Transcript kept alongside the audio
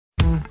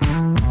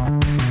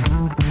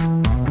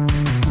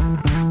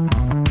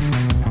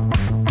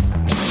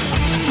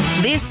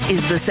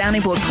is the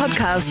Sounding Board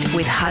podcast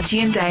with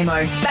Hutchie and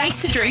Damo.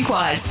 Thanks to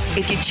Drinkwise.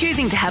 If you're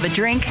choosing to have a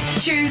drink,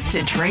 choose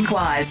to drink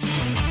wise.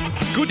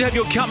 Good to have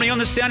your company on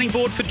the Sounding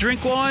Board for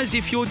Drinkwise.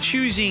 If you're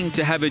choosing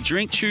to have a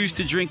drink, choose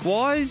to drink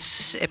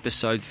wise.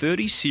 Episode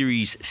 30,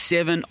 Series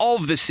 7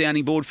 of the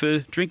Sounding Board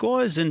for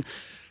Drinkwise. And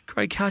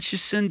Craig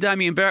Hutchison,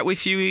 Damien Barrett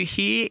with you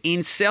here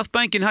in South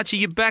Bank. And Hutchie,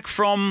 you're back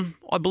from,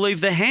 I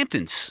believe, the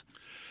Hamptons.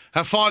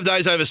 5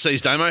 days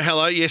overseas, Damo.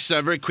 Hello. Yes,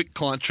 a very quick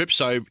client trip,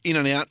 so in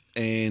and out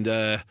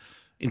and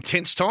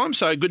intense time.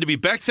 So good to be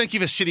back. Thank you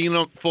for sitting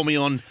in for me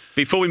on...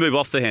 Before we move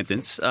off the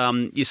Hamptons,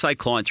 you say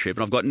client trip,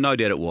 and I've got no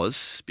doubt it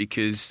was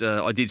because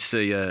I did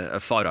see a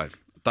photo.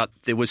 But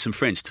there was some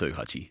friends too,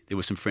 Hutchie. There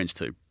were some friends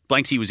too.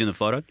 Blanksy was in the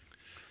photo.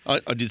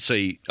 I did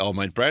see old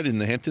mate Brad in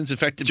the Hamptons. In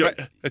fact,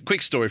 a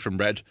quick story from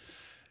Brad.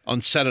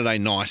 On Saturday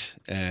night,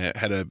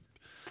 had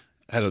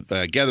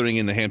a gathering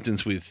in the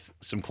Hamptons with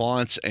some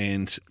clients,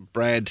 and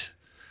Brad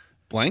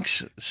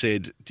Blanks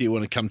said, "Do you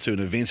want to come to an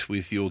event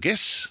with your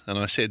guests?" And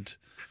I said,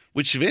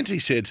 "Which event?" He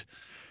said,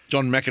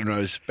 "John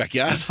McEnroe's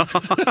backyard."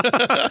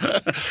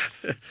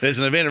 There's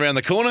an event around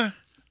the corner,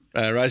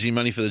 raising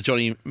money for the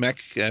Johnny Mac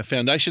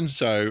Foundation.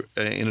 So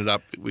ended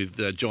up with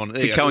John.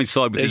 To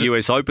coincide with the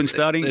US Open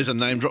starting. There's a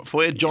name drop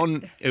for you.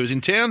 John, who was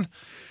in town,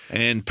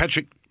 and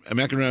Patrick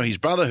McEnroe, his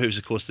brother, who's,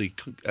 of course, the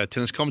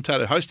tennis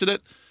commentator, hosted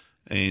it.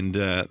 And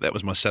that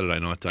was my Saturday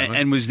night, Damo.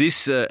 And was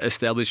this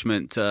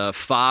establishment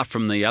far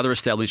from the other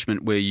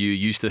establishment where you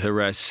used to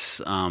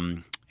harass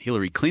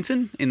Hillary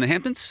Clinton in the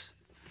Hamptons?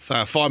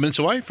 5 minutes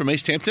away from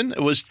East Hampton.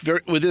 It was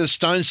within a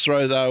stone's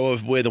throw, though,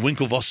 of where the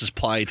Winklevosses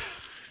played.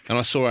 And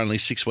I saw only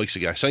 6 weeks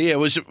ago. So, yeah, it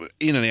was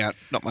in and out.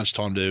 Not much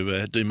time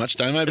to do much,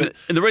 Damo. But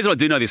and the reason I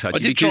do know this, Hutchie, I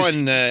did try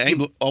and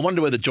angle. I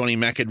wonder whether Johnny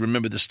Mac had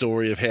remembered the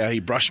story of how he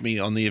brushed me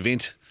on the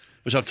event,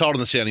 which I've told on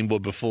the Sounding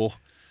Board before.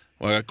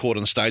 I got caught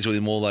on stage with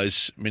him all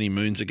those many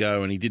moons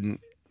ago, and he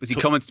didn't. Was he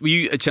were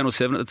you at Channel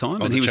 7 at the time?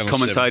 And he was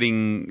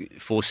commentating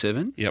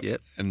 4/7?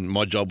 Yep. And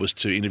my job was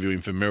to interview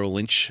him for Merrill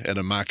Lynch at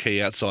a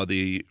marquee outside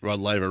the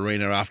Rod Laver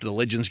Arena after the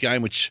Legends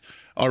game, which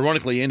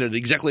ironically ended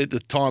exactly at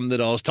the time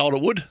that I was told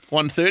it would,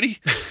 1:30.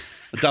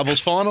 The doubles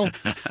final.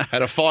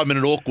 Had a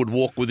 5-minute awkward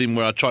walk with him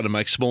where I tried to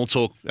make small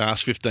talk,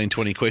 asked 15,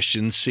 20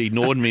 questions. He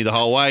ignored me the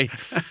whole way.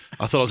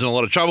 I thought I was in a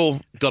lot of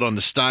trouble. Got on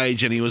the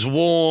stage and he was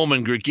warm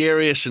and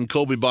gregarious and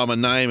called me by my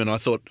name. And I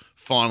thought,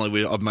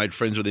 finally, I've made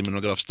friends with him, and I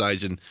got off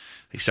stage and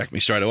he sacked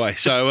me straight away.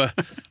 So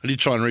I did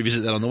try and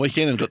revisit that on the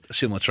weekend and got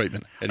similar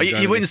treatment.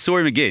 You went and saw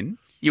him again?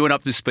 You went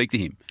up to speak to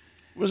him?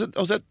 Was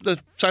that the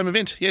same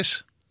event?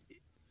 Yes.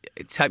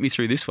 Take me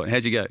through this one.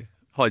 How'd you go?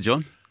 Hi,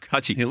 John.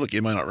 Hutchie. Yeah, look,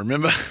 you may not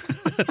remember.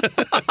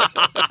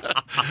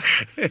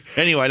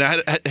 Anyway,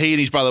 he and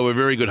his brother were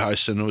very good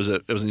hosts, and it was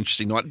an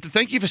interesting night.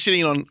 Thank you for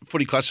sitting on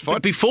Footy Classified.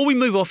 But before we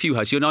move off you,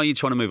 Hutchie, I know you're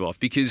trying to move off,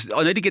 because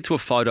I need to get to a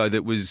photo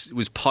that was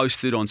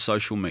posted on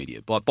social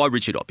media by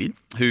Richard Oppin,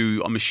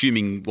 who I'm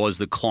assuming was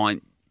the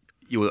client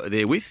you were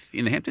there with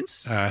in the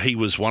Hamptons. He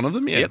was one of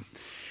them, yeah. Yep.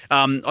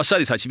 I say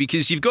this, Hutchie,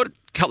 because you've got a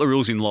couple of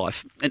rules in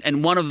life,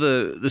 and one of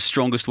the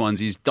strongest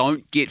ones is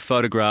don't get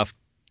photographed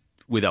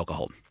with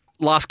alcohol.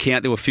 Last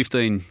count, there were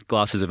 15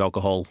 glasses of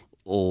alcohol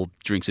or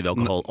drinks of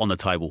alcohol on the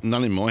table.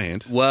 None in my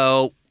hand.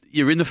 Well,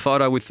 you're in the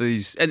photo with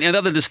these... And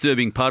another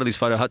disturbing part of this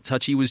photo,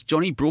 Hutchie, was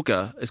Johnny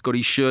Brooker has got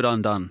his shirt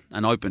undone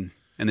and open,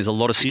 and there's a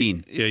lot of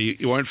skin.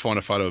 You won't find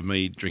a photo of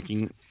me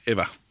drinking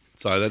ever.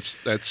 So that's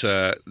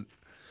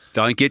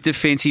Don't get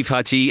defensive,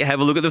 Hutchie. Have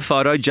a look at the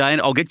photo.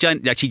 Jane, I'll get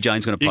Jane... Actually,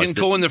 Jane's going to post it. You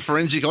can call in the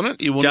forensic on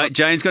it.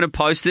 Jane's going to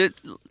post it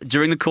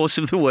during the course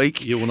of the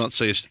week. You will not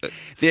see us...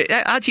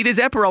 Hutchie, there's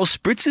Aperol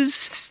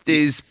Spritzers.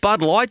 There's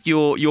Bud Light,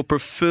 your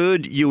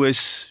preferred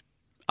US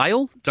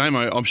ale.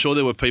 Damo, I'm sure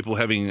there were people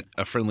having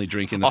a friendly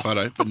drink in the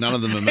photo, but none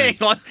of them are me.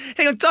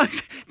 Hang on,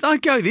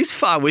 don't go this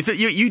far with it.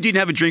 You didn't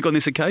have a drink on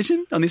this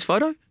occasion, on this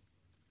photo?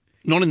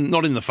 Not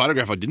in the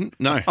photograph, I didn't.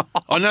 No.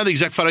 I know the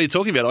exact photo you're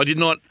talking about.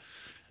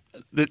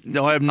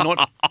 I am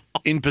not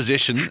in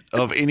possession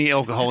of any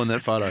alcohol in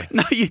that photo.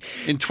 No,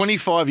 in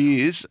 25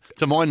 years,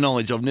 to my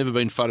knowledge, I've never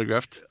been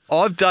photographed.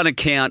 I've done a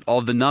count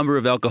of the number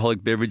of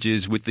alcoholic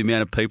beverages with the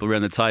amount of people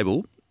around the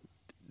table.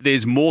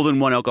 There's more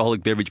than one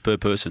alcoholic beverage per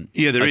person.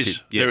 Yeah, there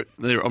is. Yeah.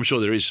 I'm sure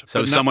there is.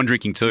 So someone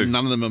drinking too.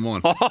 None of them are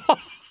mine.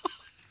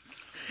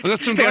 I've got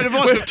some great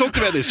advice. We've talked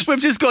about this.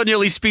 We've just got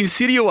nearly Spin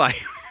City away.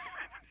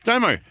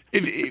 Damo,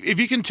 if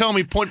you can tell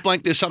me point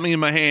blank there's something in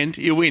my hand,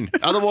 you win.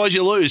 Otherwise,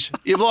 you lose.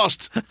 You've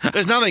lost.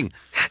 There's nothing.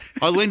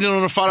 I leaned in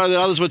on a photo that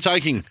others were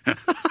taking.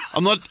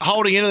 I'm not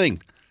holding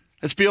anything.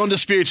 It's beyond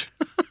dispute.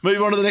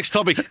 Move on to the next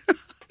topic.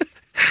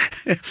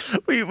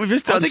 We've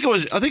just done... I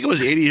think it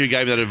was Eddie who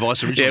gave that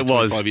advice originally. Yeah, it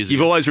was. 25 years ago.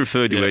 You've always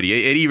referred to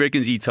Eddie. Eddie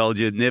reckons he told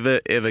you never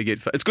ever get...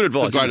 It's good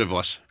advice. It's great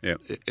advice. Yeah,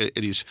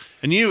 it is.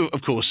 And you,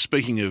 of course,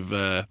 speaking of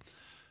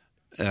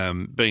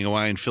being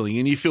away and filling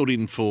in, you filled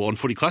in on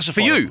Footy Classified.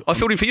 For you, I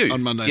filled in for you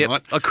on Monday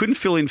night. I couldn't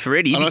fill in for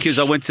Eddie because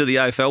I went to the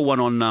AFL one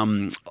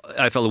on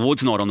AFL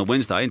Awards night on the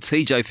Wednesday, and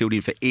TJ filled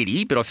in for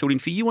Eddie, but I filled in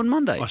for you on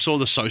Monday. I saw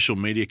the social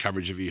media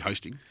coverage of you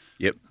hosting.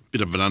 Yep.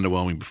 Bit of an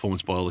underwhelming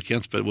performance by all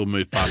accounts, but we'll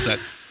move past that.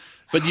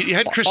 But you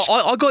had Chris.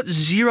 I got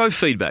zero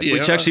feedback,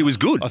 which actually was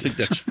good. I think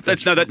that's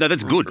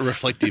that's good.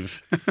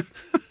 Reflective.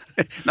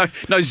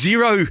 No,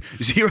 zero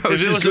is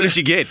as good as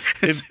you get.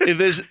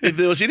 If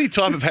there was any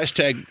type of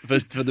hashtag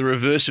for the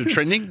reverse of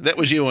trending, that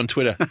was you on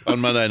Twitter on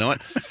Monday night.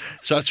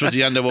 Such was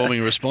the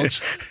underwhelming response.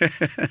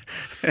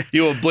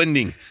 You were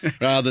blending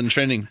rather than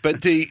trending.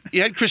 But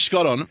you had Chris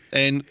Scott on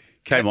and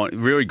came on,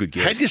 really good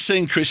guest. Had you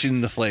seen Chris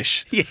in the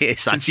flesh?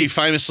 Yes. Since he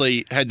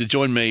famously had to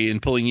join me in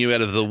pulling you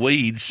out of the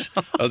weeds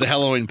of the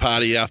Halloween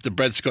party after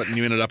Brad Scott and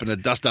you ended up in a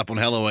dust-up on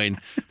Halloween,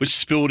 which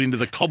spilled into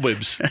the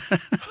cobwebs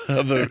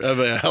of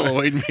a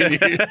Halloween menu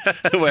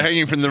that were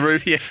hanging from the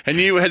roof. Yeah. And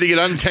you had to get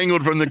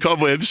untangled from the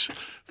cobwebs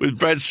with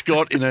Brad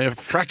Scott in a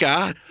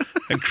fracas,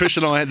 and Chris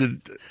and I had to...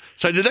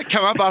 So did that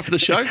come up after the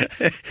show?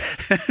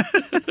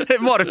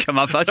 It might have come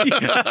up, Hutchie.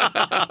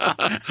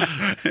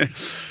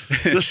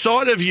 The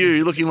sight of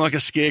you looking like a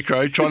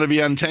scarecrow trying to be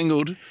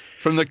untangled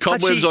from the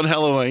cobwebs on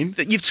Halloween.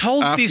 You've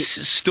told this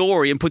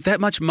story and put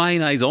that much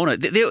mayonnaise on it.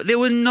 There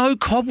were no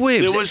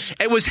cobwebs.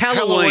 It was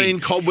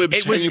Halloween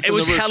cobwebs. It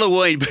was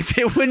Halloween, but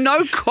there were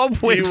no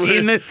cobwebs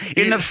in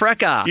the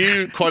fracas.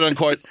 You quote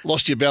unquote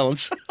lost your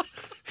balance,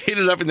 hit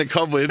it up in the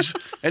cobwebs,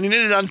 and you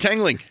needed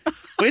untangling.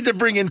 We had to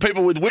bring in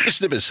people with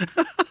whippersnippers.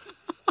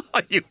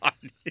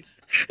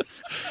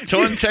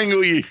 To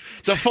untangle you.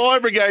 The fire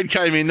brigade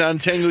came in to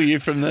untangle you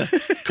from the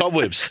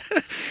cobwebs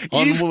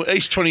on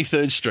East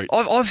 23rd Street.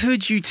 I've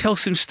heard you tell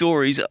some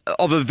stories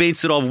of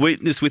events that I've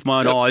witnessed with my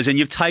own eyes, and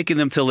you've taken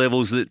them to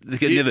levels that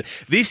never...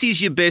 This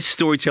is your best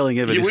storytelling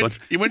ever,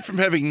 You went from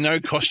having no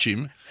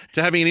costume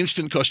to having an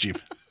instant costume.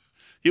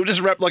 You were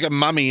just wrapped like a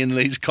mummy in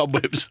these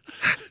cobwebs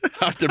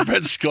after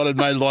Brad Scott had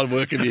made light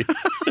work of you.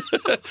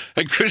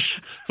 And Chris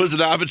was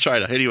an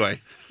arbitrator. Anyway,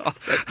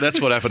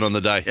 that's what happened on the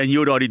day. And you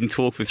and I didn't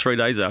talk for 3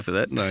 days after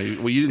that. No,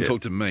 well, you didn't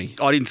talk to me.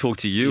 I didn't talk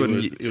to you.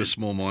 You were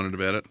small-minded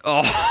about it.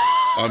 Oh.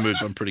 I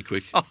moved on pretty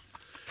quick. Oh.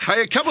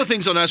 Hey, a couple of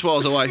things on us while I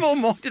was away.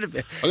 Small-minded about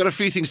it. I got a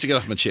few things to get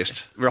off my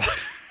chest. Right.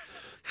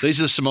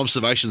 These are some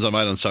observations I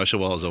made on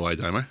social while I was away,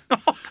 Damo.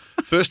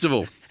 First of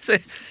all... So,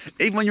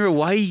 even when you're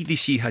away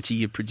this year, Hutchie,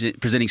 you're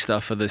presenting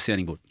stuff for the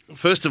sounding board.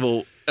 First of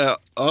all, I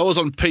was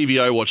on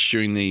PVO watch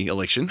during the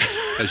election,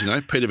 as you know,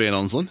 Peter Van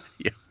Onselen,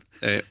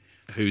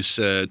 who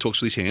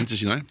talks with his hands,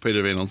 as you know,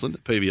 Peter Van Onselen,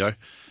 PVO. And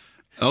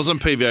I was on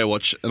PVO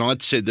watch, and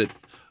I'd said that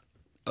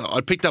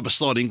I'd picked up a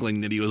slight inkling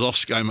that he was off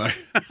ScoMo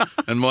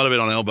and might have been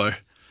on elbow.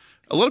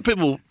 A lot of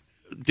people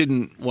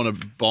didn't want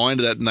to buy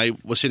into that, and they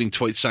were sending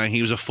tweets saying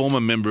he was a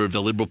former member of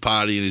the Liberal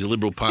Party and he's a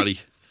Liberal Party.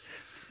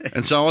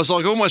 And so I was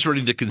like almost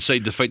ready to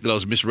concede defeat that I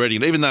was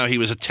misreading it, even though he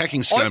was attacking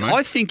ScoMo.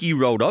 I think you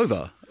rolled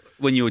over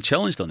when you were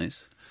challenged on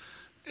this.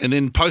 And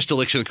then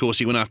post-election, of course,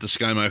 he went after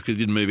ScoMo because he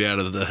didn't move out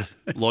of the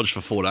lodge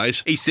for 4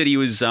 days. He said he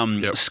was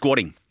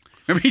squatting.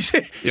 Remember he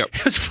said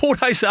it was 4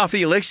 days after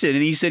the election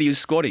and he said he was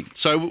squatting.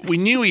 So we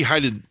knew he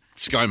hated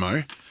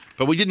ScoMo,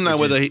 but we didn't know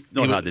whether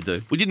hard to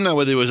do. We didn't know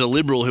whether he was a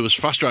Liberal who was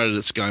frustrated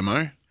at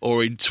ScoMo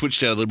or he'd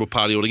switched out of the Liberal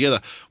Party altogether.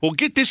 Well,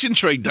 get this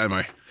intrigue,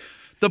 Damo.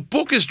 The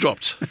book has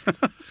dropped.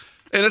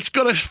 And it's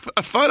got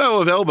a photo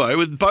of Elbow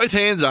with both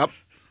hands up,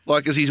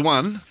 like as he's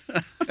won.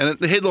 And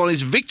the headline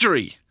is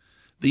Victory,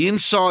 the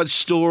inside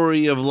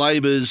story of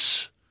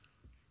Labor's...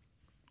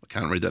 I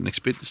can't read that next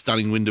bit.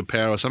 Stunning wind of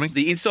power or something.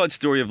 The inside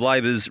story of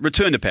Labor's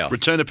return to power.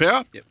 Return to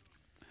power? Yep.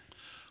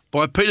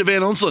 By Peter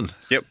Van Onselen.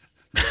 Yep.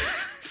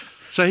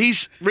 So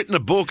he's written a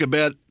book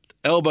about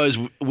Elbow's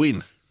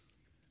win.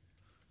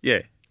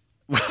 Yeah.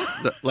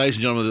 Ladies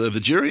and gentlemen of the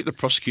jury, the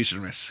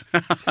prosecution rests.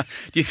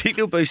 Do you think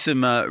there'll be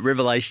some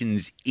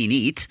revelations in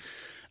it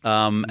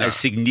No. as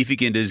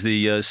significant as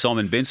the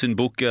Simon Benson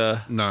book? No.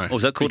 What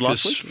was that called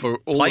last week?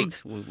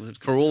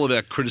 For all of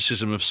our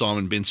criticism of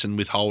Simon Benson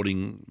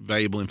withholding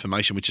valuable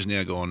information, which has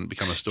now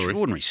become a story.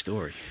 Extraordinary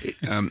story.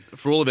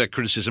 For all of our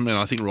criticism, and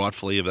I think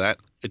rightfully of that,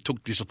 it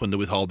took discipline to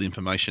withhold the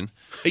information.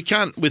 He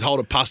can't withhold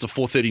it past the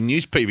 4:30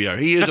 news PVO.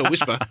 He hears a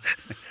whisper.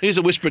 Here's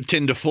a whisper at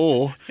 10 to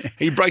 4.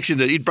 He'd break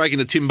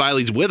into Tim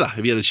Bailey's weather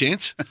if he had a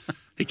chance.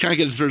 He can't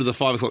get it through to the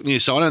 5 o'clock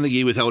news. So I don't think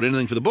he withheld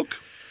anything for the book.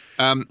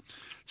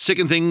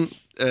 Second thing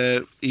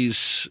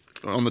is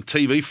on the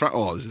TV front.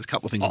 Oh, there's a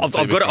couple of things.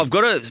 I've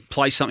got to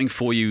play something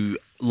for you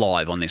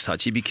live on this,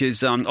 Hutchie,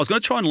 because I was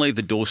going to try and leave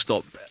the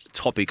doorstop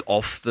topic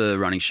off the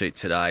running sheet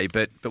today,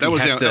 but that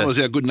was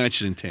our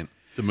good-natured intent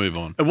to move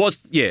on. It was,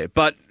 yeah,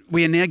 but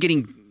we are now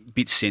getting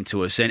bits sent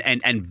to us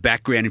and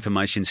background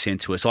information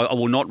sent to us. I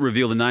will not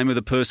reveal the name of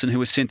the person who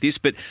has sent this,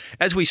 but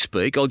as we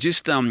speak, I'll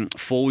just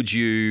forward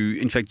you.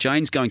 In fact,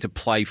 Jane's going to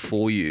play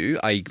for you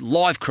a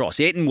live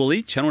cross. Ed and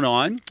Woolley, Channel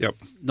 9,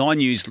 9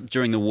 News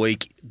during the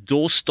week,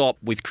 doorstop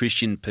with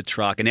Christian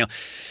Petrarca. Now,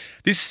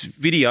 this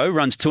video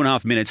runs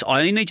 2.5 minutes. I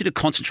only need you to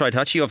concentrate,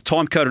 Hutchie. I've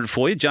time-coded it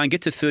for you. Jane,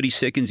 get to 30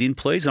 seconds in,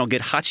 please, and I'll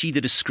get Hutchie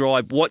to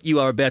describe what you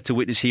are about to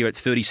witness here at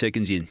 30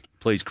 seconds in.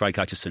 Please, Craig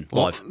Hutchison,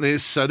 live. Well,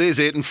 there's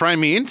Ayrton. Frame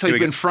me in. So he's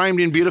been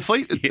framed in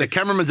beautifully. Yeah. The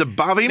cameraman's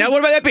above him. Now,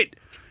 what about that bit?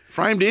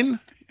 Framed in.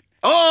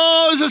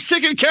 Oh, there's a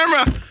second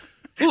camera.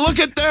 Look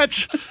at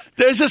that.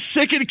 There's a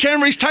second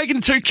camera. He's taken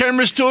 2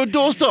 cameras to a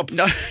doorstop.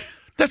 No.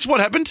 That's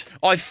what happened.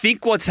 I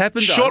think what's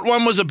happened, though, Shot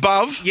one was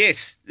above.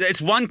 yes,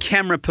 it's one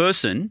camera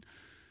person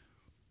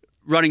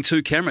running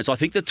two cameras. I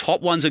think the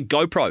top one's a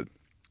GoPro.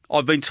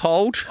 I've been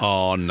told.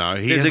 Oh, no.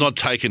 He There's has a- not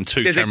taken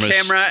two There's cameras. a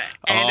camera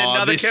and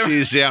another this camera.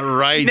 is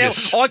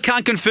outrageous. Now, I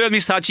can't confirm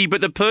this, Hutchie,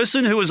 but the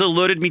person who has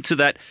alerted me to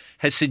that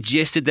has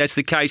suggested that's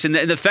the case. And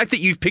the fact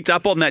that you've picked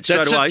up on that straight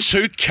That's away. a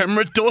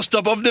two-camera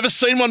doorstop. I've never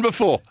seen one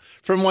before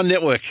from one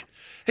network.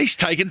 He's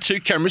taken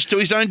two cameras to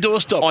his own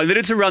doorstop. I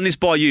needed to run this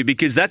by you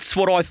because that's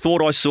what I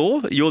thought I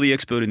saw. You're the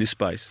expert in this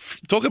space.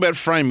 Talk about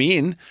frame me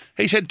in.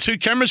 He's had two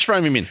cameras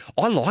frame him in.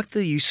 I like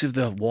the use of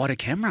the wider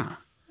camera.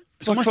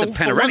 It's Like almost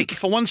a panoramic.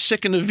 For 1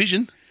 second of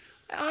vision.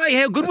 Oh,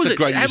 how good was That's a it?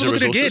 great Have a use look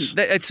of at it again.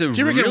 resources. It's a Do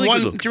you reckon really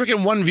good look. Do you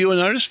reckon one viewer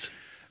noticed?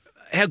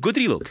 How good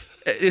did he look?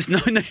 There's no,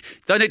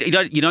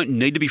 you don't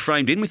need to be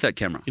framed in with that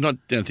camera. You don't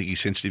think he's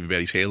sensitive about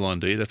his hairline,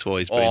 do you? That's why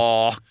he's been,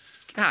 Oh,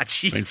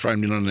 Hutchie. been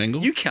framed in on an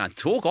angle. You can't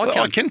talk. Well, I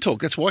can't. can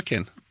talk. That's why I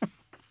can.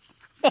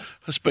 I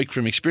speak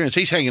from experience.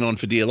 He's hanging on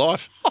for dear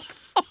life.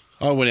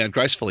 I went out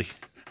gracefully.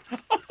 I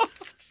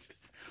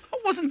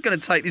wasn't going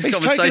to take this He's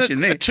conversation taken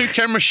there. a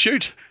two-camera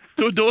shoot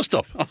to a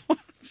doorstop.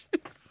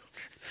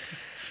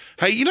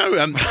 Hey, you know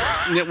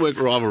network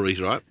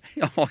rivalries, right?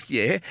 Oh,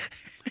 yeah.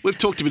 We've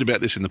talked a bit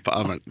about this in the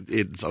past.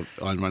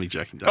 I'm only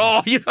joking. Don't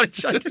Oh, you're not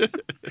joking.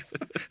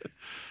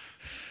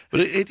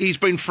 But he's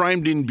been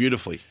framed in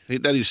beautifully.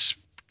 That is,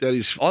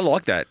 I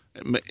like that.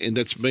 and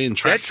that's me and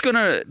Track.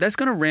 That's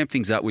gonna ramp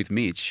things up with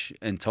Mitch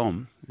and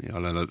Tom. Yeah,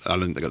 I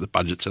don't think they got the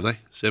budgets, have they?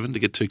 7 to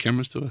get two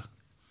cameras to her.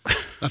 I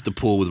have to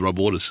pull with Rob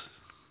Waters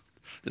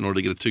in order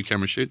to get a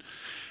two-camera shoot.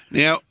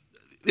 Now,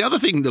 the other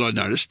thing that I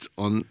noticed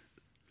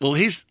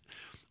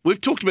we've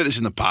talked about this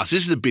in the past.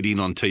 This is a bit in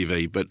on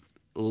TV, but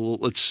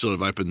let's sort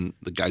of open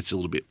the gates a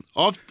little bit.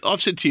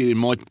 I've said to you in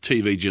my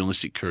TV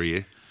journalistic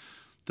career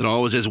that I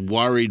was as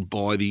worried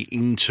by the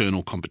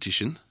internal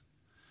competition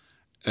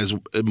as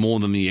more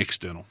than the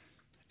external,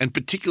 and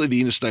particularly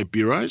the interstate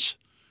bureaus.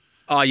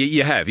 Oh,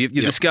 you have. You've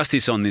discussed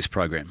this on this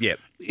program. Yep.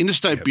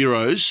 Interstate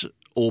bureaus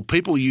or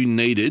people you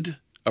needed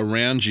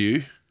around you.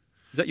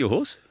 Is that your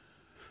horse?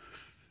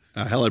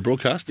 Hello,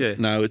 broadcast. Yeah.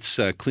 No, it's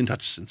Clint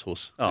Hutchison's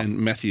horse and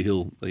Matthew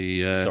Hill,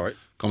 the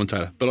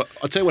commentator. But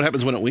I'll tell you what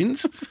happens when it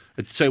wins.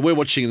 So we're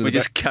watching. In the We're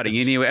just cutting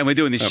in here, and we're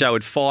doing this show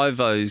at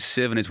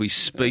 5:07 as we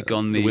speak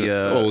on the.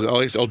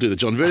 I'll do the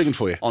John Vertigan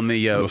for you on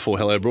the before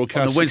Hello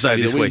broadcast on the Wednesday of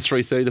this week.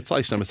 3:30, the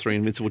place number 3,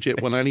 Invincible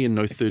Jet 180, and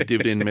no third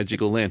dividend,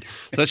 Magical Land.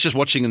 So that's just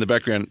watching in the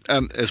background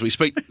as we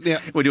speak. Now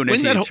we're doing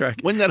when track.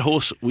 When that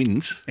horse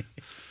wins,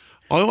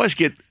 I always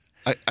get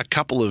a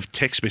couple of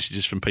text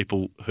messages from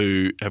people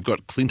who have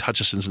got Clint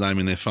Hutchison's name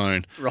in their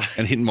phone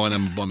and hit my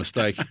number by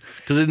mistake.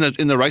 Because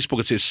in the race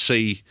book it says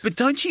C. But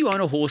don't you own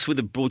a horse with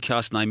a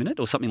broadcast name in it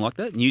or something like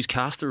that?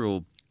 Newscaster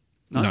or...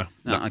 No.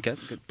 Okay,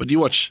 good. But you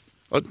watch...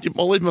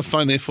 I'll leave my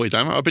phone there for you,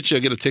 Damo. I bet you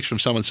I'll get a text from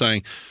someone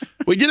saying,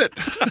 we did it.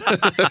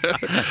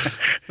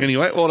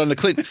 Anyway, well done to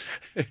Clint.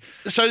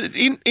 So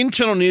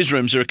internal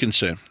newsrooms are a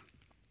concern.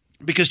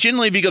 Because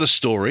generally if you've got a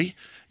story,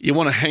 you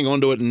want to hang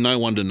on to it and no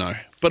one to know.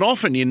 But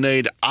often you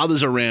need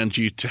others around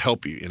you to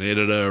help you, an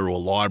editor or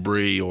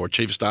library or a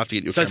chief of staff to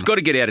get your So camera. it's got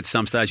to get out at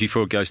some stage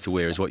before it goes to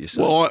where is what you're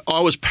saying. Well,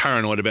 I was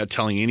paranoid about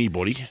telling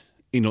anybody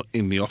in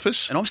the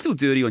office. And I'm still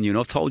dirty on you, and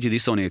I've told you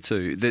this on air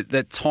too.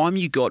 That time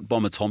you got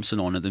Bomber Thompson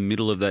on at the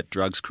middle of that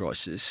drugs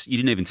crisis, you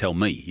didn't even tell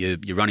me,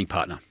 your running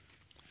partner,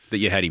 that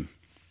you had him.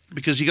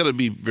 Because you got to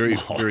be very,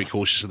 very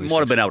cautious of this. Might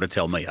have been able to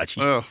tell me,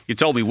 actually. Oh. You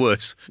told me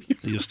worse.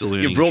 You're still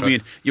learning.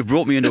 You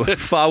brought me into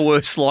far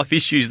worse life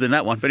issues than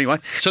that one. But anyway.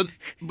 So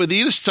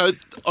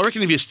I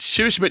reckon if you're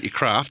serious about your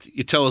craft,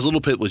 you tell as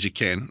little people as you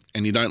can,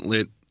 and you don't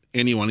let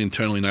anyone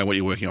internally know what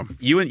you're working on.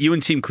 You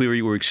and Tim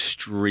Cleary were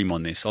extreme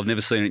on this. I've never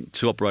seen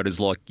two operators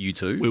like you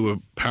two. We were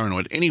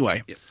paranoid.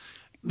 Anyway,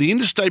 The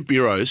interstate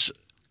bureaus,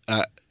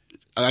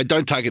 I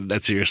don't take it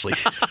that seriously.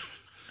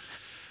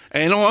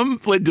 And I'm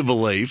led to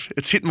believe,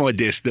 it's hit my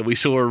desk, that we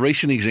saw a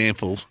recent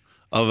example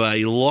of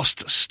a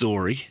lost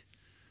story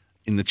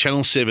in the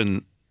Channel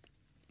 7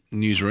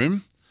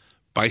 newsroom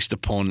based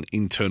upon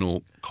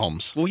internal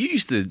comms. Well, you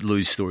used to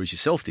lose stories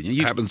yourself, didn't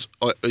you? Happens.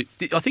 I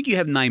think you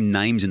have named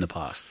names in the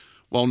past.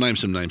 Well, I'll name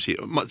some names here.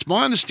 It's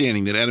my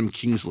understanding that Adam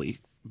Kingsley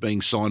being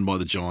signed by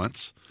the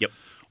Giants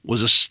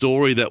was a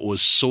story that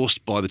was sourced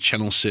by the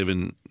Channel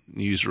 7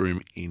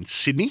 newsroom in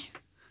Sydney,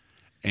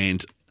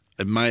 and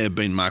it may have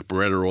been Mark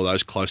Beretta or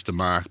those close to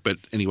Mark, but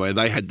anyway,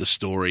 they had the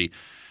story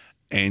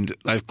and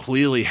they've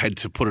clearly had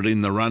to put it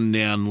in the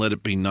rundown, let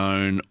it be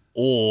known,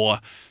 or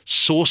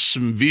source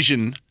some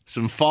vision,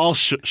 some file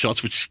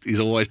shots, which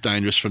is always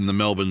dangerous, from the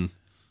Melbourne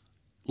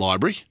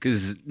Library.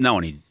 Because no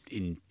one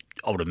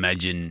I would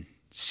imagine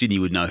Sydney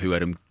would know who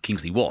Adam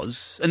Kingsley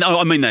was. And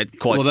I mean that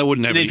quite... Well, they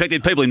wouldn't have in fact, there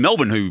are people in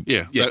Melbourne who...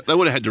 Yeah. They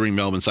would have had to ring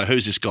Melbourne and say,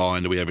 who's this guy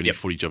and do we have any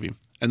footage of him?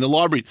 And the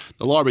library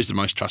is the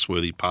most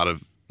trustworthy part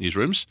of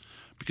newsrooms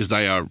because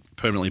they are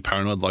permanently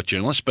paranoid like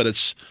journalists, but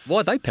it's... Why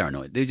are they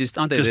paranoid?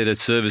 Aren't they there to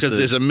service because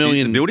there's a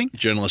million building?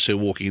 Journalists who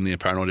are walking in there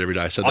paranoid every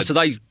day. So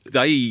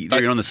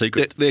they're on the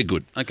secret? They're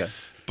good. Okay.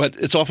 But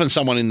it's often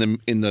someone in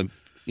the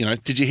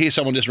did you hear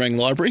someone just rang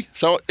library?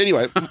 So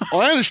anyway,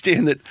 I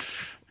understand that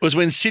was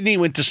when Sydney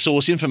went to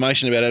source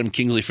information about Adam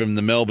Kingsley from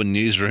the Melbourne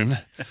newsroom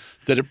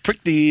that it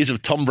pricked the ears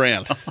of Tom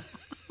Brown,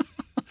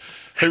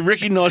 who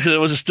recognised that it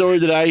was a story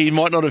that he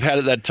might not have had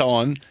at that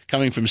time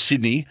coming from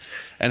Sydney,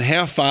 and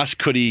how fast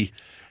could he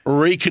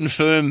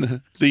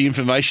reconfirm the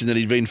information that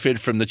he'd been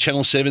fed from the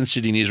Channel 7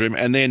 Sydney newsroom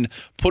and then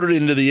put it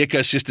into the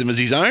ecosystem as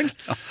his own.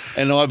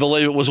 And I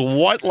believe it was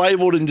white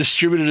labelled and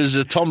distributed as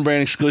a Tom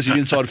Brown exclusive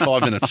inside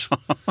 5 minutes.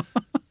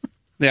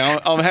 Now,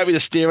 I'm happy to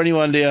stare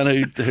anyone down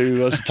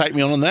who wants to take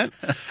me on that.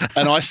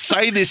 And I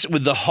say this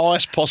with the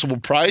highest possible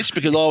praise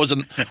because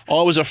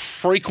I was a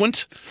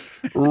frequent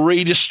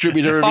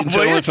redistributor of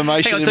internal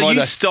information. Hang on, so you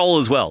stole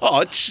as well?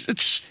 Oh,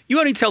 it's You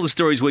only tell the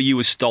stories where you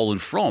were stolen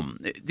from.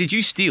 Did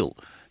you steal?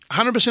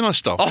 100% I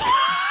stole.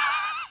 Oh.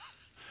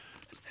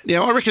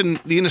 Now, I reckon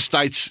the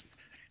interstates,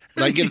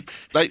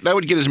 they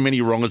would get as many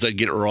wrong as they'd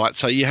get right.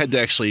 So you had to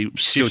actually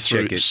sift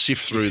through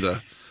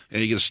the...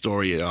 You get a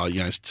story,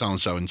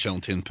 so-and-so in Channel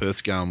 10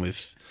 Perth's going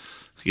with,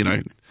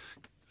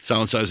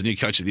 so-and-so's the new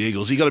coach of the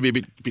Eagles. You've got to be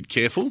a bit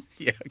careful.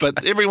 Yeah, okay.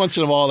 But every once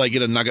in a while they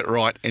get a nugget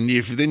right, and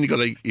you've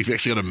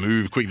actually got to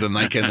move quicker than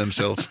they can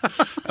themselves.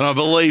 And I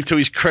believe, to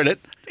his credit,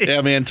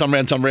 our man Tom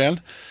Brown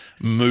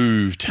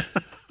moved.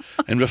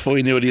 And before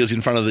you knew it, he was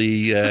in front of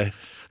the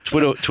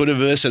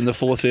Twitterverse and the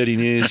 4:30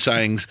 News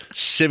saying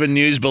 7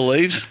 News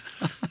believes,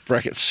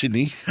 bracket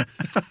Sydney.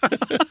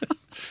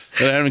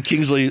 Aaron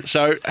Kingsley.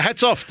 So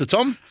hats off to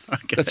Tom.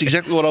 Okay. That's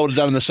exactly what I would have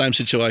done in the same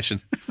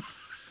situation.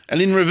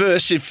 And in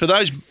reverse, if for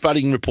those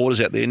budding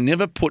reporters out there,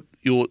 never put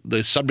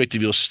the subject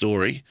of your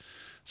story.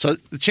 So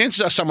the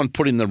chances are someone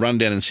put in the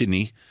rundown in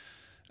Sydney,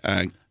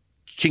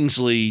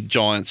 Kingsley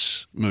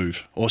Giants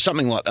move or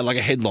something like that, like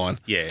a headline.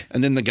 Yeah.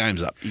 And then the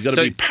game's up. You've got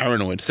to be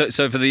paranoid.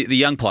 So for the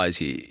young players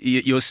here,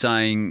 you're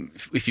saying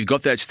if you've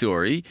got that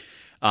story,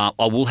 I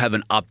will have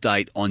an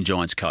update on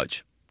Giants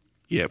coach.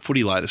 Yeah,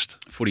 footy latest.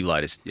 Footy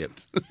latest, yep.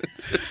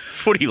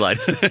 Footy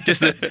latest,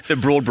 just the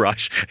broad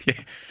brush. Yeah.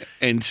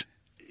 And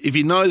if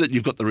you know that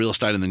you've got the real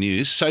estate in the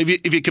news, so if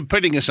you're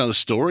competing against another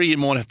story, you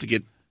might have to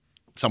get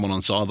someone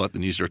on side like the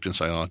news director and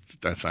say,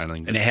 don't say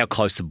anything. And how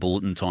close to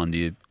bulletin time do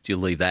you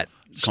leave that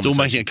Still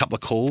making a couple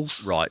of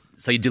calls. Right.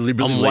 So you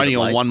deliberately I'm waiting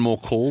on one more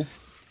call.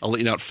 I'll let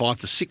you know at 5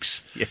 to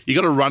 6. Yeah. You've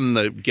got to run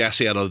the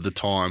gas out of the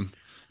time.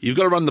 You've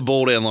got to run the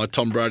ball down like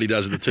Tom Brady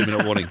does in the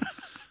 2-minute warning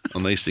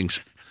on these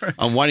things.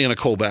 I'm waiting on a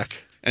call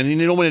back. And you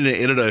normally need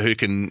an editor who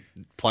can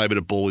play a bit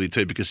of ball with you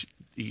too, because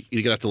you're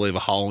going to have to leave a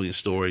hole in your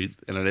story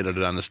and an editor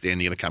to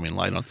understand you're going to come in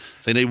late on.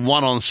 So you need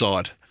one on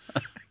side.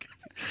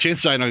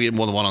 Chances are you're not going to get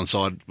more than one on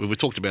side. We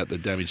talked about the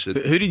damage. Who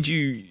did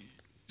you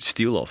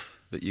steal off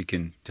that you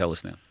can tell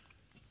us now?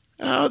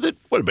 That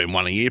would have been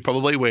one a year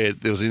probably, where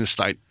there was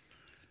interstate.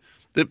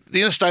 The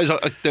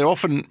interstates, they're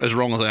often as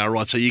wrong as they are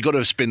right, so you've got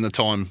to spend the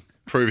time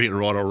proving it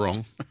right or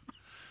wrong.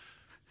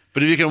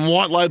 But if you can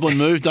white label and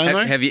move,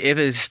 Damo. Have you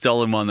ever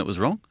stolen one that was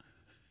wrong?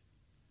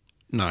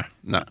 No.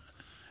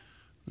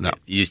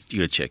 You got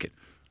to check it.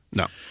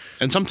 No.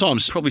 And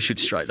sometimes... Probably should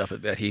straighten up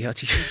about here,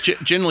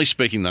 Hutchie. Generally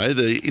speaking, though,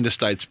 the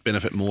interstates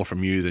benefit more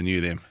from you than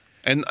you them.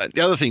 And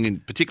the other thing,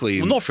 particularly...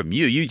 Well, not from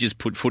you. You just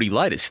put footy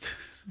latest.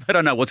 They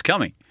don't know what's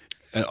coming.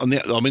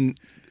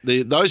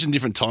 Those in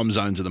different time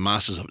zones are the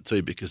masters of it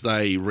too, because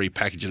they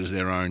repackage it as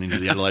their own into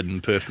the Adelaide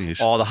and Perth news.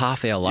 Oh, the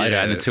half hour later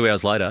and the 2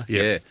 hours later.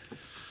 Yeah.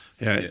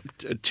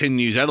 10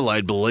 News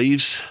Adelaide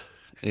believes...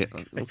 Yeah,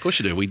 of course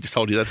you do. We just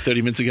told you that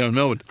 30 minutes ago in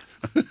Melbourne.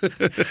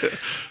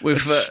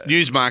 It's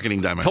news marketing,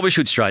 Damo. Probably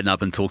should straighten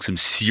up and talk some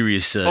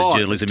serious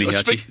journalism here,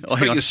 Hutchie.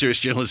 Speaking of serious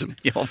journalism,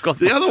 I've got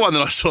the other one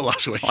that I saw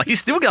last week. Oh, you're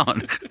still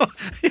going?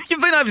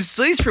 You've been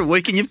overseas for a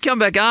week and you've come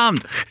back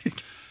armed.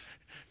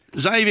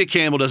 Xavier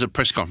Campbell does a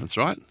press conference,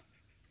 right?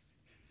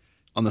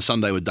 On the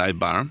Sunday with Dave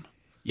Barham.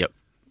 Yep.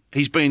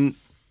 He's been,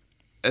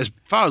 as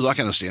far as I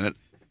can understand it,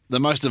 the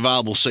most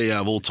available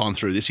CEO of all time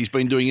through this. He's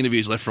been doing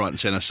interviews left, right and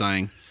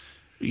centre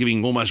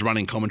giving almost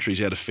running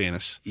commentaries out of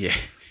fairness. Yeah.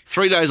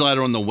 3 days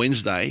later on the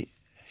Wednesday,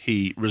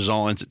 he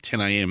resigns at 10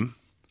 a.m.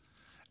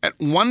 At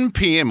 1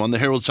 p.m. on the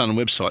Herald Sun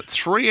website,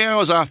 3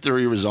 hours after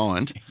he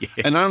resigned,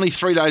 and only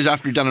 3 days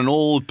after he'd done an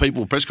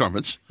all-people press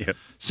conference,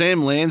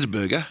 Sam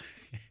Landsberger...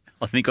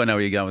 I think I know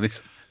where you're going with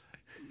this.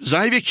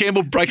 Xavier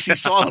Campbell breaks his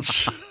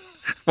silence.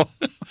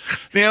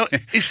 Now,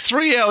 is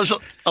 3 hours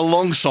a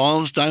long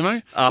silence,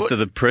 Damo? After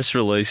the press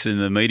release and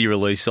the media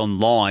release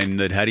online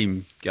that had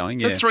him going,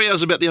 That 3 hours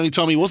is about the only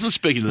time he wasn't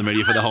speaking to the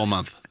media for the whole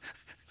month.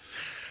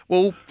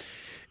 Well,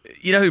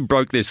 you know who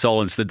broke their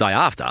silence the day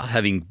after,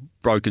 having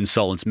broken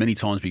silence many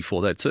times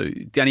before that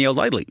too? Danielle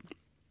Laidley.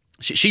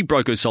 She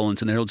broke her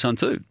silence in the Herald Sun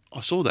too.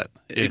 I saw that.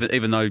 Yeah.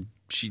 Even though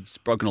she's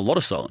broken a lot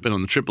of silence. Been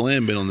on the Triple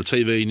M, been on the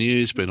TV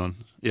news, been on...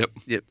 Yep.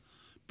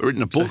 But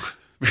written a book.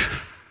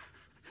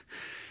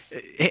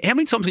 How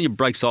many times can you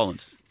break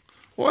silence?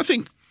 Well, I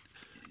think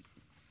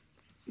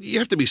you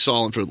have to be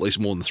silent for at least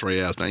more than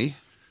 3 hours, don't you?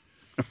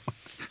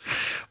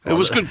 It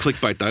was good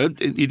clickbait, though.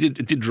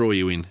 It did draw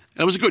you in. And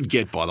it was a good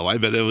get, by the way,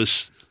 but it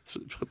was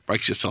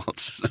breaks your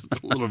silence.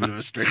 A little bit of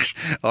a stretch.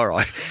 All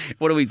right.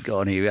 What have we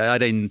got here?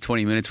 18,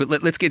 20 minutes.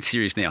 But let's get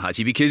serious now,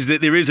 Hutchie, because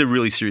there is a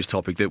really serious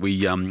topic that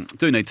we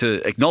do need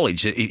to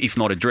acknowledge, if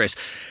not address.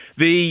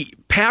 The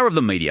power of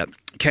the media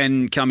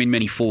can come in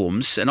many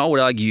forms, and I would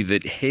argue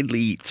that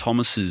Hedley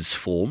Thomas's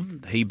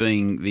form, he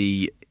being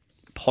the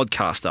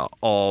podcaster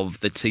of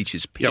The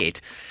Teacher's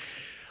Pet,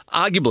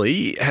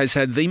 arguably has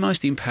had the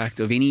most impact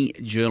of any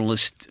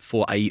journalist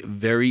for a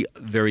very,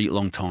 very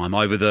long time.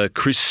 Over the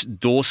Chris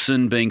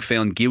Dawson being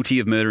found guilty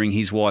of murdering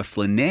his wife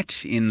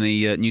Lynette in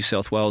the New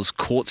South Wales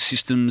court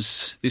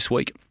systems this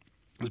week.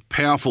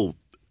 Powerful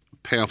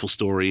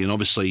story, and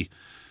obviously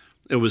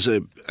it was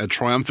a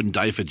triumphant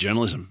day for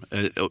journalism,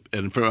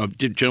 and for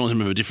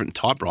journalism of a different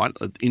type, right?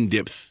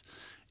 In-depth,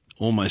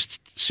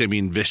 almost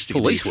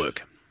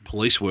semi-investigative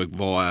police work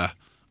via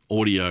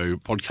audio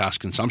podcast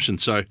consumption.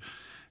 So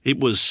it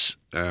was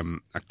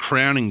a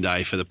crowning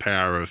day for the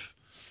power of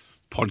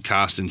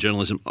podcast and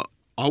journalism.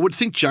 I would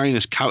think Jane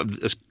has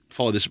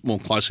followed this more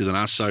closely than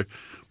us, so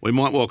we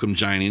might welcome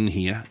Jane in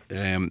here.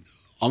 I'm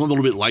a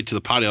little bit late to the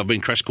party. I've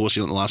been crash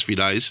coursing it the last few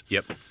days.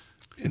 Yep.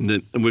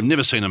 And we've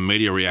never seen a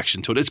media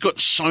reaction to it. It's got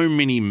so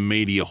many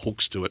media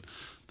hooks to it.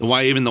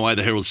 Even the way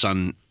the Herald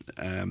Sun,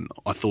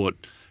 I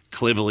thought,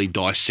 cleverly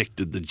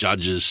dissected the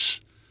judge's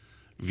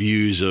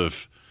views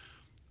of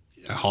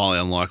highly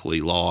unlikely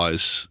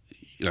lies,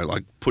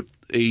 like put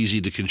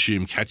easy to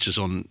consume catches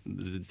on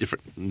the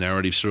different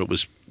narratives through it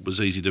was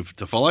easy to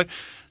follow.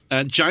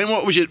 Jane,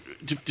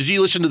 did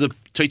you listen to The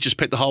Teacher's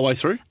Pet the whole way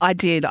through? I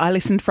did. I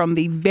listened from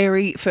the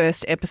very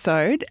first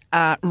episode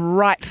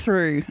right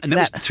through. And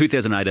that was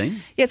 2018? Yeah,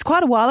 it's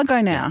quite a while ago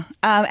now.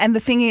 And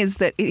the thing is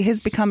that it has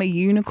become a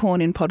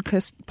unicorn in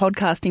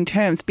podcasting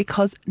terms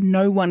because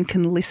no one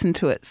can listen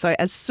to it. So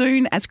as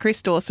soon as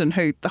Chris Dawson,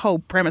 who the whole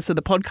premise of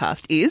the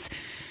podcast is,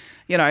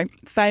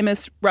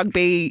 famous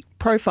rugby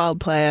profiled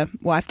player,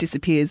 wife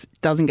disappears,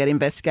 doesn't get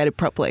investigated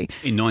properly.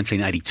 In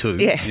 1982.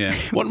 Yeah.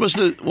 What was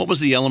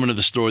the element of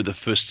the story that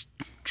first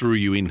drew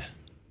you in?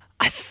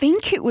 I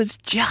think it was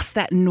just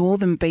that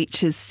Northern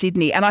Beaches,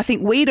 Sydney. And I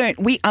think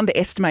we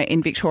underestimate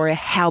in Victoria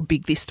how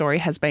big this story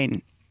has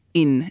been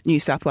in New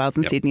South Wales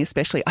and Sydney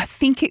especially. I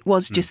think it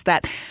was just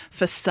that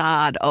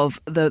facade of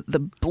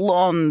the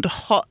blonde,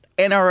 hot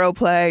NRL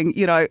playing,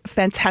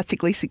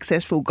 fantastically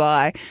successful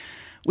guy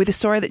with a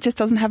story that just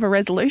doesn't have a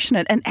resolution.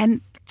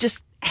 And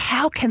just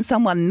how can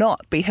someone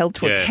not be held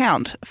to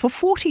account for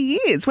 40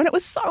 years when it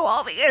was so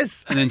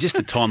obvious? And then just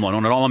the timeline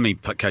on it. I'm only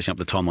catching up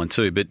the timeline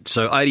too. But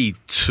so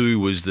 82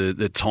 was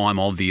the time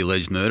of the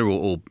alleged murder,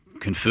 or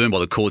confirmed by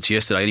the courts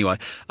yesterday anyway.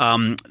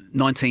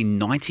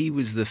 1990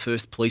 was the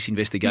first police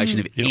investigation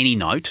of any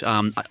note,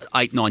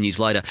 8-9 years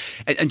later.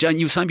 And Jane,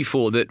 you were saying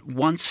before that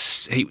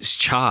once he was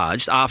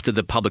charged, after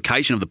the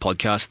publication of the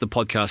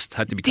podcast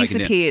had to be taken down.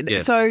 Disappeared. Yeah.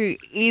 So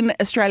in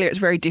Australia, it's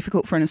very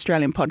difficult for an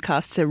Australian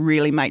podcast to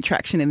really make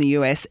traction in the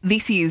US.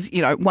 This is,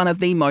 one of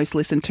the most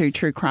listened to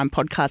true crime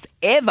podcasts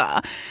ever.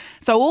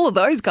 So all of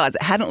those guys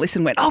that hadn't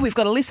listened went, we've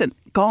got to listen.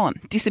 Gone.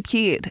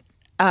 Disappeared.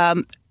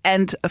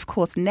 And of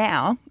course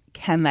now,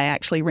 can they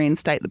actually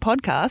reinstate the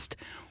podcast?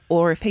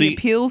 Or if he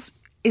appeals,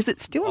 is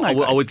it still no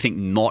go? I would think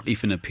not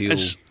if an appeal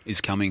is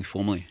coming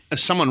formally.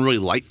 As someone really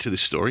late to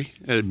this story,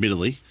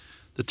 admittedly,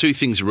 the two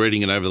things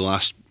reading it over the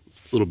last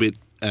little bit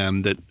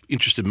that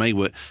interested me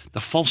were the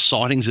false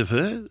sightings of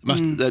her.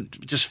 That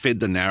just fed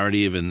the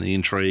narrative and the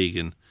intrigue.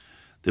 And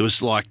there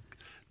was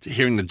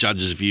hearing the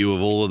judge's view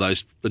of all of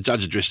those. The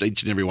judge addressed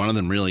each and every one of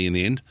them really in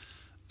the end.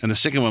 And the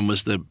second one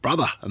was the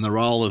brother and the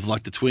role of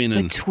the twin.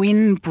 The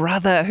twin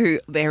brother who,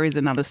 there is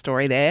another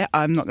story there.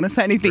 I'm not going to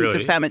say anything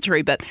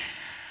defamatory, but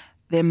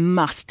there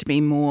must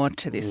be more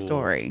to this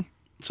story.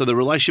 So the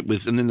relationship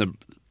with, and then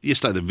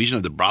yesterday the vision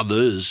of the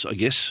brothers, I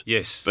guess,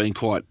 being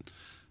quite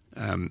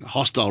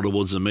hostile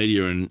towards the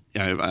media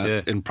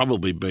and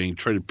probably being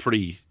treated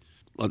pretty,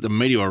 like the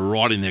media were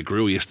right in their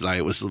grill yesterday.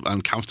 It was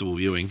uncomfortable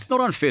viewing. It's not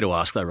unfair to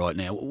ask though right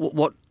now.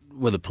 What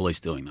were the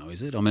police doing though,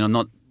 is it? I mean, I'm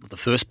not the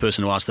first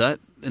person to ask that,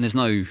 and there's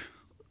no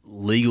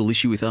legal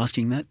issue with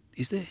asking that,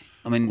 is there?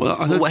 I mean,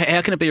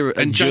 how can it be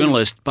a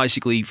journalist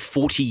basically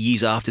 40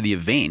 years after the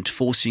event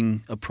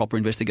forcing a proper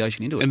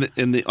investigation into it?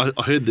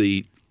 I heard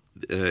the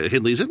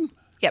Hedley, is it?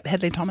 Yep,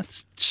 Hedley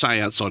Thomas.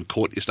 Say outside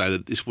court yesterday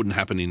that this wouldn't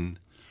happen in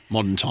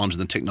modern times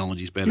and the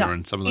technology's better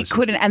and some of those things. It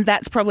couldn't, and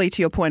that's probably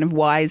to your point of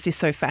why is this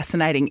so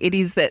fascinating. It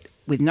is that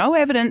with no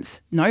evidence,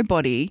 no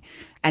body,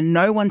 and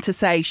no one to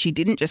say she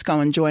didn't just go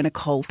and join a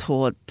cult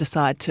or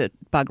decide to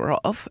bugger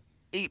off,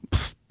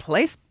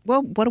 police,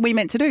 well, what are we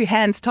meant to do?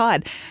 Hands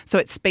tied. So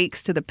it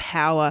speaks to the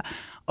power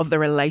of the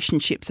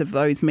relationships of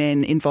those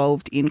men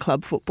involved in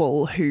club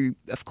football who,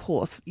 of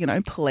course,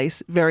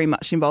 police very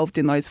much involved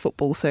in those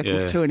football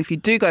circles too. And if you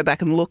do go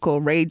back and look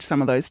or read some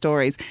of those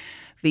stories,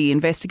 the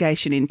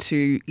investigation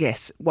into,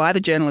 why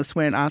the journalists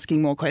weren't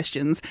asking more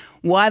questions,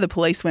 why the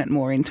police went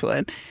more into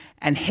it,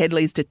 and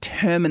Hedley's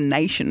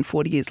determination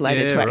 40 years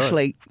later to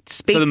actually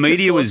speak to sources. So the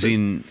media was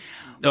in...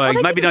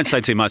 maybe don't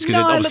say too much because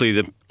obviously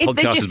the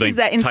podcast has been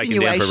taken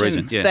down for a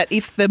reason. That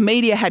if the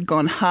media had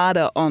gone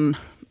harder on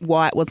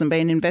why it wasn't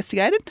being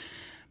investigated,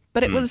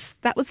 But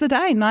that was the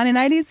day,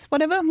 1980s,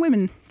 whatever.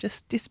 Women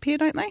just disappear,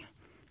 don't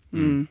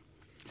they?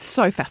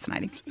 So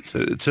fascinating.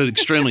 It's an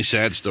extremely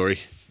sad story.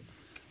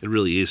 It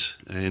really is.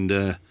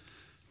 And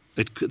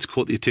it's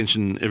caught the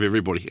attention of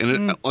everybody.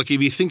 And if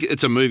you think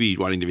it's a movie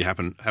waiting to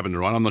happen to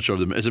write, I'm not sure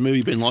has the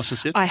movie been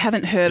licensed yet? I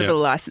haven't heard of a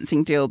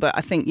licensing deal, but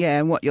I think,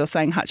 what you're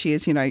saying, Hutchie,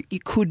 is, you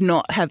could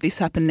not have this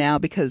happen now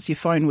because your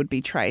phone would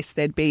be traced.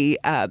 There'd be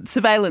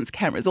surveillance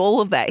cameras,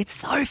 all of that. It's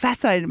so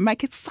fascinating.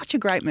 Make it such a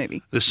great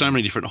movie. There's so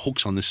many different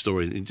hooks on this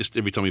story. Just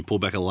every time you pull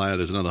back a layer,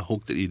 there's another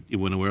hook that you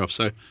weren't aware of.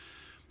 So,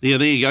 there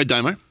you go,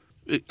 Damo.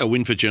 A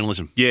win for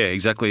journalism. Yeah,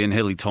 exactly. And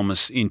Hedley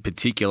Thomas in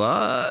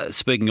particular.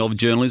 Speaking of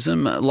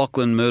journalism,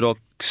 Lachlan Murdoch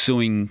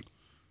suing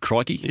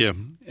Crikey. Yeah.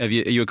 Are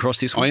you across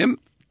this one? I am.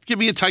 Give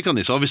me a take on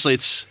this. Obviously,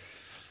 it's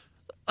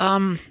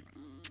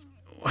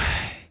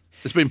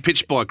been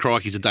pitched by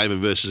Crikey to David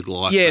versus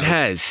Goliath. Yeah, it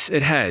has.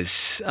 It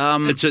has.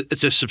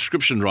 It's a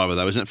subscription driver,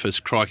 though, isn't it, for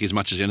Crikey as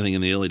much as anything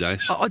in the early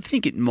days? I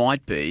think it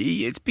might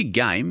be. It's a big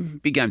game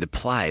to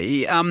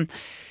play.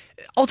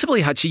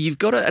 Ultimately, Hutchie, you've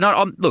got to... And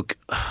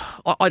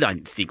I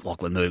don't think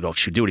Lachlan Murdoch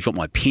should do it, if you want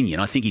my opinion.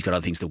 I think he's got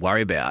other things to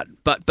worry about.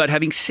 But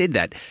having said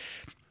that,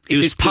 if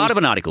there's part of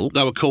an article...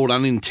 They were called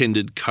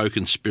unintended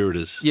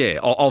co-conspirators. Yeah,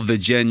 of the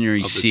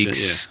January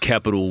 6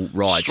 Capitol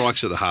riots.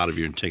 Strikes at the heart of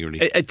your integrity.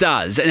 It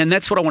does, and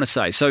that's what I want to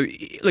say. So,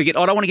 look, I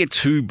don't want to get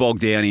too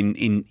bogged down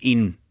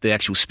in the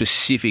actual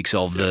specifics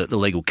of the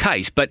legal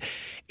case, but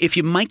if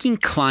you're making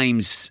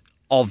claims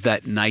of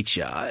that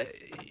nature...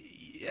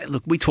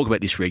 Look, we talk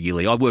about this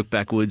regularly. I work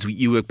backwards.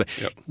 You work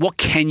backwards. Yep. What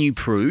can you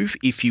prove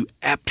if you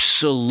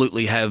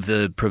absolutely have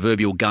the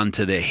proverbial gun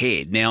to their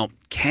head? Now,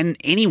 can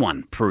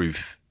anyone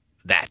prove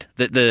that?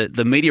 That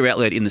the media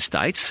outlet in the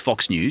States,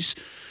 Fox News,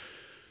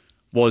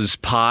 was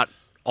part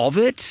of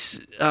it?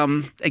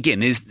 Again,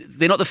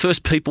 they're not the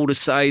first people to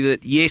say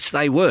that, yes,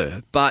 they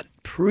were, but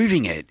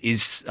proving it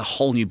is a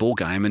whole new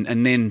ballgame.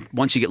 And then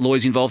once you get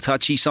lawyers involved,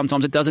 Hutchie,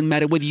 sometimes it doesn't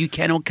matter whether you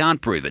can or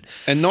can't prove it.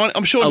 And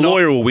I'm sure a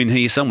lawyer will win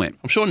here somewhere.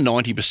 I'm sure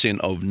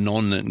 90% of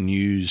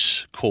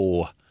non-news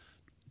core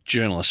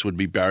journalists would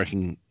be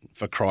barracking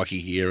for Crikey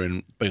here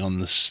and being on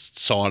the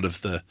side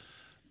of the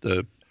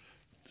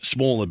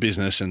smaller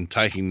business and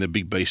taking the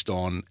big beast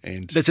on.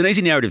 And that's an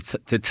easy narrative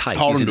to take.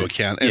 Hold them to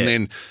account. And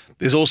then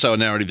there's also a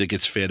narrative that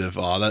gets fed of,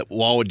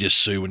 why would you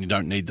sue when you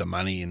don't need the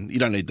money? And you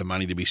don't need the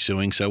money to be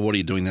suing, so what are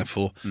you doing that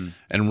for?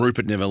 And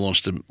Rupert never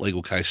launched a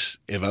legal case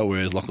ever,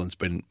 whereas Lachlan's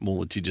been more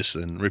litigious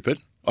than Rupert.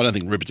 I don't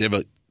think Rupert's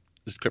ever,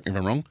 correct me if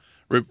I'm wrong,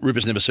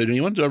 Rupert's never sued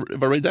anyone. Did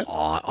I read that?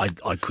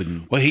 I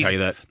couldn't tell you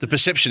that. The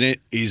perception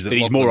is that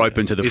he's Lachlan more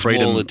open to the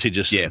freedom. More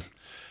litigious. Yeah.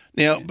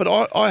 Now, but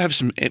I have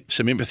some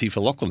empathy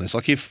for Lachlan. It's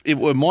like if it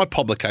were my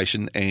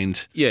publication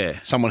and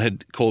someone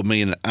had called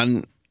me an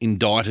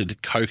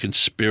unindicted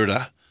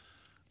co-conspirator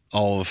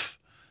of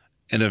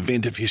an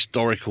event of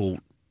historical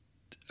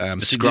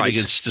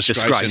significance,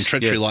 disgrace and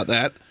treachery like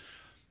that,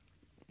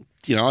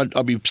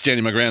 I'd be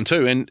standing my ground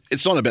too. And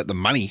it's not about the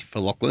money for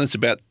Lachlan. It's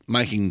about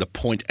making the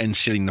point and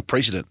setting the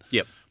precedent.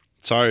 Yep.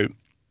 So,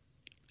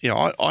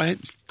 I had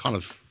kind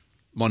of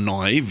my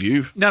naive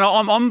view. No,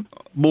 I'm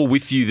more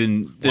with you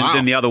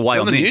than the other way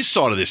on the this. news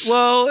side of this.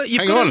 Well,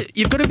 you've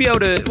got to be able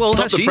to. Well,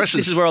 actually,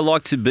 this is where I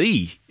like to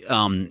be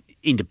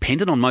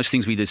independent on most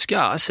things we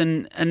discuss.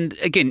 And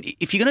again,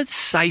 if you're going to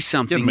say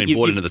something, you haven't been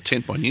brought into the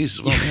tent by news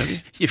as well, have you?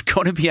 You've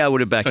got to be able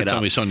to back it up. Don't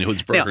tell me Sonia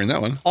Hood's brokering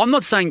that one. I'm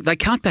not saying they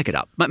can't back it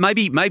up.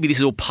 Maybe this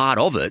is all part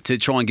of it to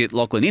try and get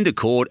Lachlan into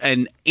court.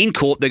 And in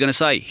court, they're going to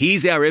say,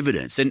 "Here's our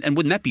evidence," and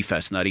wouldn't that be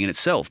fascinating in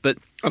itself? But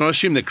and I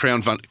assume they're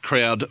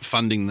crowd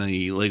funding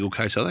the legal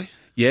case, are they?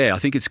 Yeah, I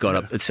think it's got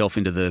up itself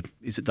into the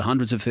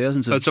hundreds of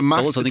thousands of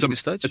dollars, I think, at this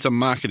stage. It's a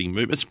marketing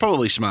move. It's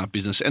probably smart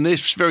business. And they're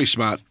a very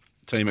smart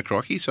team at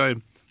Crikey, so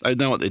they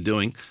know what they're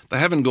doing. They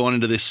haven't gone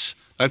into this.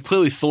 They've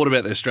clearly thought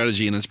about their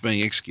strategy and it's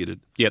being executed.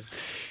 Yep.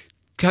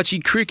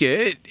 Hutchie,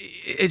 cricket,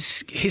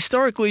 it's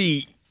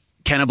historically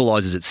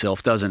cannibalises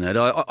itself, doesn't it?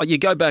 You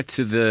go back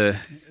to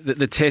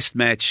the Test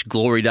match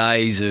glory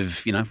days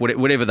of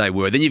whatever they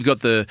were. Then you've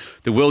got the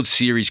World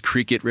Series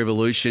cricket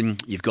revolution.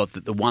 You've got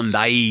the one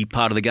day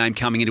part of the game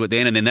coming into it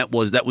then, and then that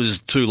was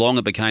too long.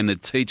 It became the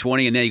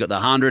T20, and now you've got the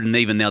 100, and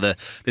even now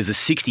there's a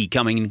 60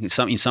 coming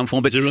in some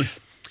form. But really?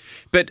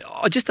 But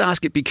I just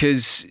ask it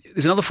because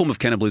there's another form of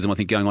cannibalism I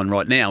think going on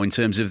right now in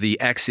terms of the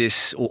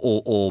access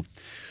or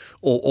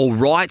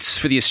rights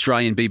for the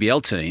Australian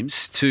BBL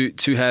teams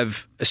to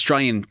have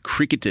Australian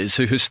cricketers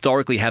who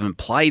historically haven't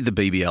played the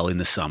BBL in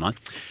the summer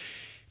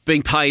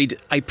being paid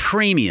a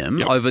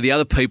premium over the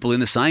other people in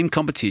the same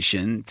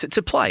competition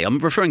to play. I'm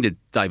referring to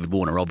David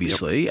Warner,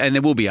 obviously, and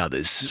there will be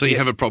others. So you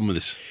have a problem with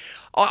this?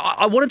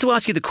 I wanted to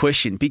ask you the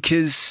question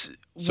because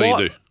you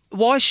do.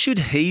 Why should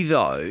he,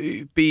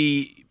 though,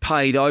 be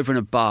paid over and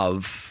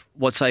above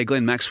what, say,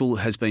 Glenn Maxwell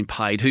has been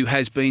paid, who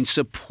has been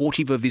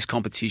supportive of this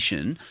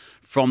competition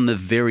from the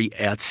very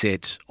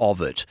outset of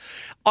it?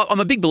 I'm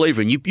a big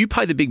believer in you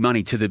pay the big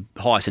money to the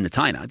highest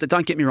entertainer.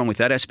 Don't get me wrong with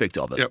that aspect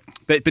of it. Yep.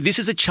 But this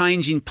is a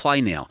change in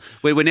play now,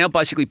 where we're now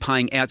basically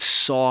paying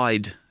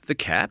outside the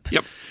cap.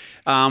 Yep.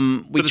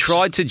 We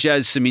tried to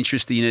jazz some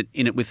interest in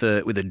it with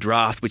a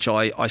draft, which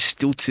I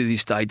still to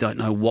this day don't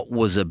know what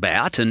was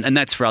about, and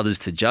that's for others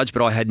to judge.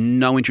 But I had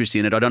no interest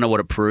in it. I don't know what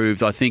it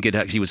proved. I think it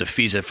actually was a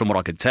fizzer from what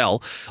I could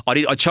tell.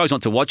 I chose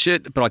not to watch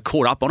it, but I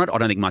caught up on it. I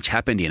don't think much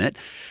happened in it.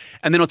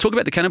 And then I'll talk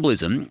about the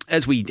cannibalism.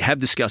 As we have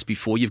discussed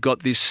before, you've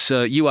got this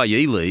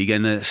UAE League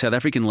and the South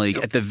African League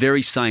at the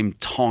very same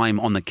time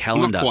on the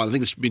calendar. Not quite. I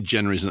think it's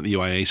mid-January, isn't it, the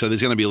UAE? So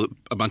there's going to be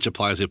a bunch of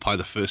players who play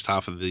the first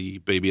half of the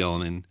BBL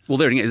and then... Well,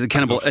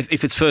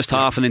 if it's first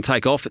half and then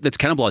take off, that's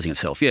cannibalising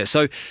itself, yeah.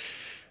 So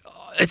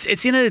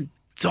it's in a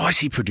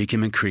dicey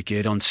predicament,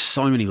 cricket, on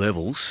so many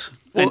levels.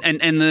 Well, and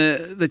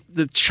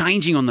the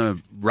changing on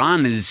the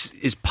run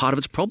is part of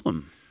its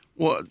problem.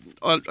 Well,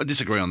 I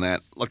disagree on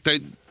that. Like,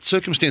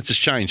 circumstances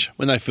change.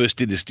 When they first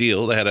did this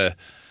deal, they had a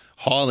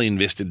highly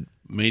invested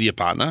media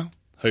partner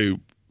who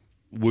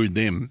wooed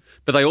them.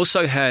 But they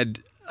also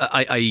had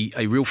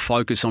a real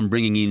focus on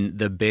bringing in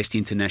the best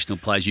international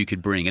players you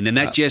could bring, and then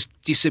that just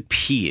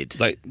disappeared.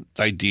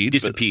 They did.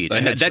 Disappeared.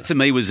 And that to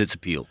me was its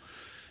appeal.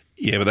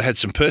 Yeah, but they had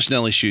some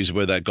personnel issues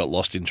where they got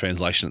lost in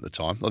translation at the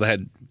time. Well, they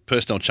had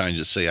personnel change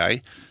at CA.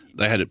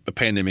 They had a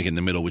pandemic in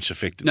the middle, which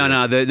affected.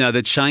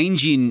 The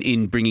change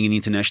in bringing in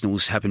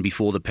internationals happened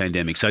before the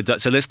pandemic. So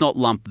let's not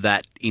lump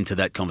that into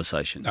that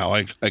conversation. No,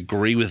 I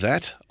agree with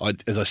that.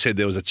 As I said,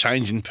 there was a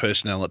change in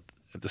personnel at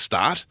the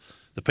start.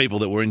 The people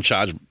that were in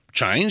charge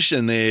changed,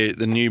 and the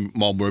new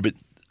mob were a bit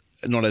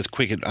not as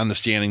quick at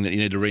understanding that you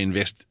need to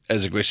reinvest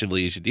as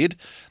aggressively as you did.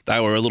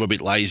 They were a little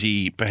bit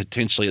lazy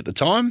potentially at the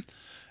time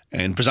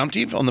and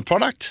presumptive on the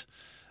product,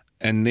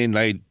 and then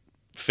they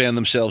found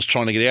themselves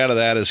trying to get out of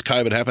that as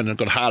COVID happened, and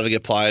it got harder to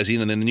get players in,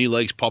 and then the new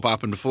leagues pop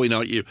up, and before you know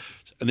it,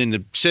 and then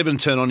the seven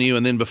turn on you,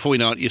 and then before you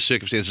know it, your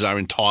circumstances are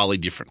entirely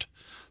different.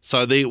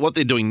 So what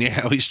they're doing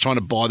now is trying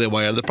to buy their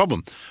way out of the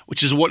problem,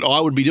 which is what I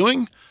would be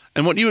doing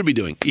and what you would be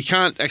doing. You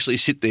can't actually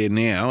sit there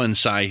now and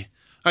say,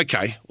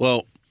 okay,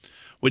 well,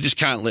 we just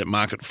can't let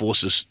market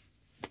forces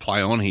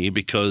play on here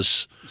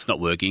because it's not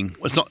working.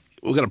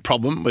 We've got a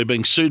problem. We're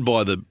being sued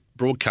by the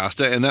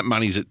broadcaster, and that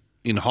money's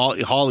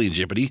highly in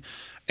jeopardy.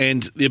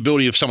 And the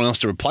ability of someone else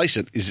to replace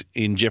it is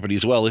in jeopardy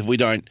as well if we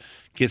don't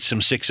get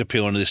some sex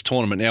appeal into this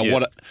tournament.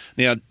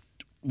 Now,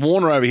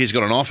 Warner over here's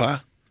got an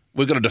offer.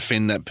 We've got to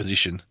defend that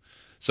position.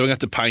 So we're going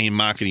to have to pay him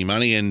marketing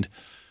money, and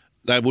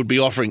they would be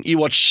offering. You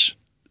watch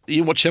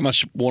how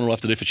much Warner will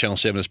have to do for Channel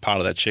 7 as part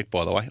of that check,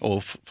 by the way,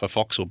 or for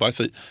Fox or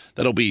both.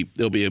 There'll be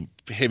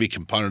a heavy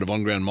component of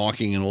on-ground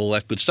miking and all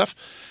that good stuff.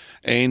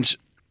 And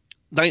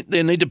they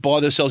need to buy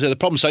themselves out of the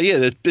problem. So,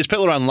 yeah, there's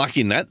people who are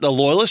unlucky in that. The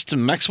loyalists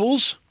and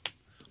Maxwell's,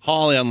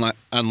 highly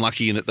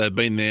unlucky in that they've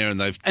been there and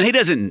they've... And he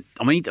doesn't...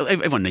 I mean,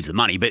 everyone needs the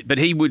money, but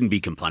he wouldn't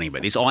be complaining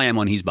about this. I am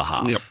on his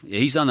behalf. Yep. Yeah,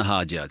 he's done the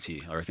hard yards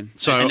here, I reckon.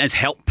 And has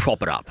helped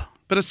prop it up.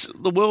 But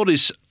the world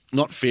is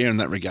not fair in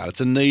that regard.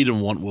 It's a need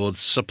and want world,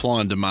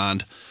 supply and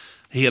demand.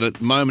 He had a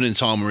moment in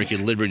time where he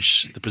could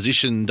leverage the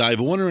position, Dave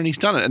Warner, and he's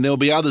done it. And there'll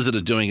be others that are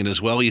doing it as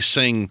well. You're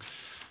seeing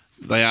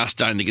they are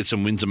starting to get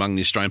some wins among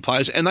the Australian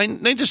players, and they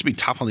need just to be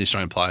tough on the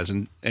Australian players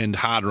and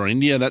harder on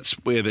India. That's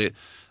where they're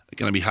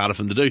going to be harder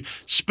for them to do.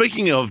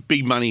 Speaking of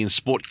big money in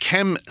sport,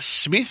 Cam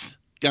Smith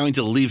going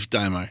to Live,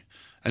 Damo,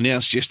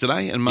 announced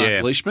yesterday, and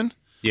Mark Leishman.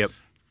 Yep.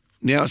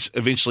 Now it's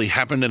eventually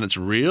happened and it's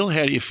real.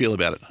 How do you feel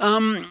about it?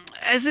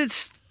 As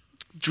it's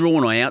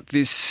drawn out,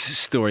 this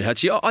story,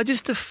 Hutchie, I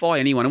just defy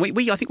anyone, and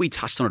I think we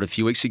touched on it a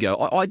few weeks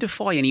ago, I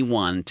defy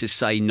anyone to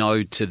say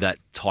no to that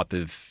type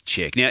of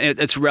check. Now,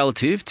 it's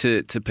relative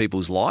to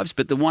people's lives,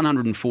 but the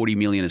 140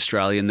 million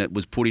Australian that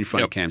was put in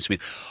front of Cam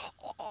Smith,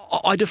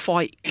 I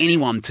defy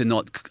anyone to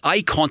not,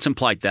 A,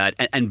 contemplate that,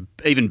 and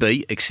even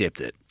B, accept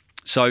it.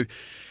 So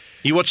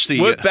you watch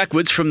work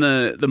backwards from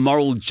the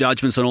moral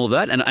judgments and all of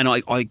that, and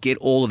I get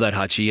all of that,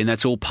 Hutchie, and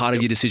that's all part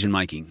of your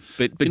decision-making.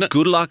 But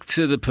good luck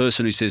to the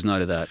person who says no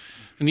to that.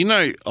 And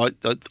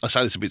I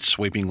say this a bit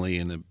sweepingly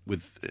and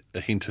with a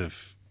hint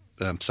of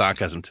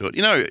sarcasm to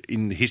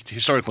it.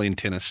 Historically in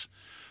tennis,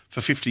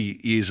 for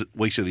 50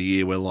 weeks of the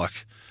year, we're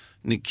like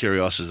Nick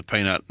Kyrgios is a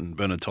peanut and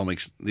Bernard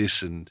Tomic's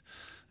this, and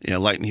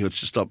Leighton Hewitt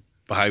should stop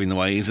behaving the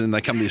way he is, and then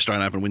they come to the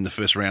Australian Open and win the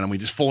first round, and we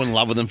just fall in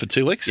love with them for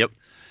 2 weeks. Yep.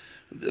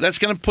 That's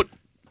going to put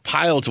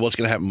pale to what's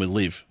going to happen with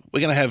Liv.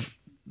 We're going to have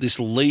this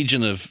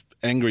legion of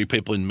angry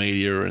people in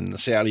media and the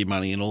Saudi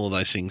money and all of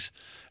those things.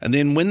 And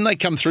then when they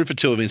come through for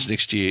two events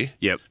next year,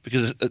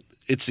 because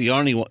it's the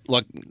only one,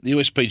 like the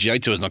US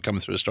PGA Tour is not coming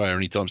through Australia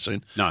anytime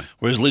soon. No.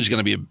 Whereas Liv's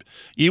going to be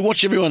you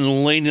watch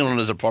everyone lean in on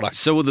it as a product.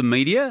 So will the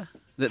media?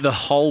 The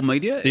whole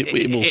media?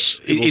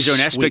 Is there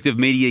an aspect of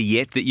media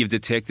yet that you've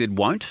detected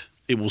won't?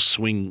 It will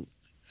swing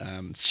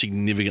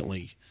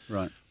significantly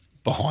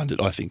behind it,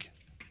 I think.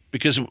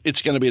 Because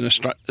it's going to be there's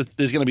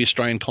going to be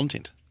Australian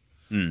content.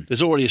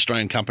 There's already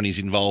Australian companies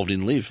involved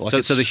in Liv.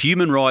 So the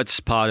human rights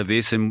part of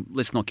this, and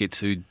let's not get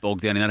too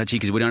bogged down in that, actually,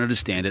 because we don't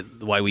understand it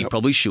the way we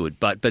probably should.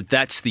 But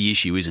that's the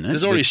issue, isn't it?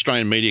 There's already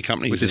Australian media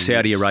companies with the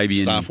Saudi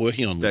Arabian staff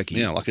working on Liv.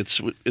 Yeah,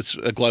 it's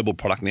a global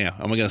product now,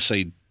 and we're going to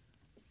see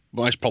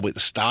most probably at the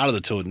start of the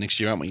tour next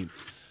year, aren't we?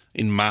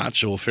 In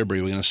March or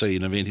February, we're going to see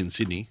an event in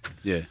Sydney.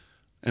 Yeah.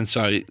 And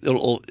so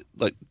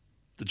like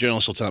the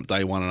journalists will turn up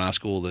day one and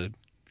ask all the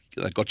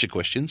gotcha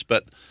questions.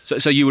 But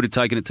So you would have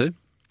taken it too?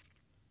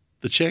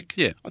 the check,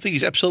 Yeah. I think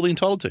he's absolutely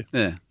entitled to.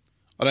 Yeah.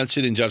 I don't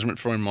sit in judgment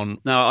for him on.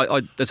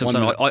 No, that's what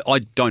I'm saying. I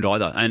don't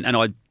either. And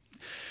I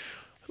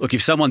look,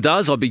 if someone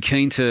does, I'd be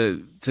keen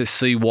to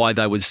see why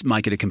they would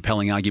make it a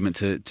compelling argument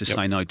to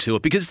say no to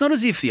it. Because it's not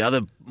as if the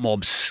other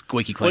mob's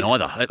squeaky clean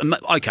either.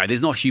 Okay,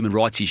 there's not human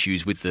rights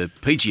issues with the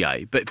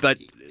PGA, but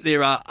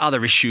there are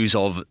other issues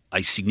of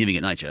a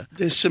significant nature.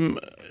 There's some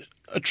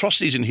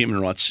atrocities in human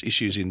rights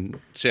issues in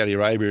Saudi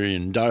Arabia,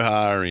 in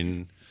Doha,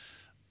 in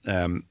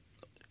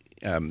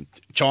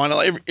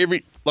China.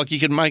 Every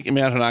you can make him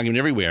out an argument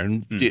everywhere.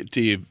 And Where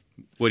do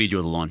you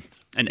draw the line?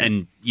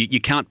 And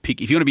you can't pick,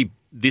 if you want to be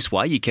this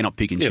way, you cannot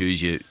pick and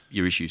choose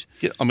your issues.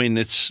 Yeah, I mean,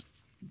 it's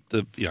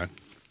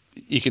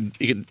you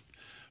could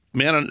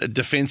mount a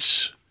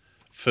defence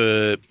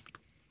for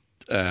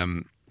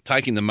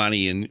taking the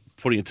money and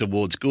putting it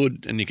towards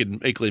good, and you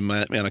could equally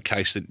mount a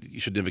case that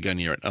you should never go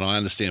near it. And I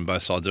understand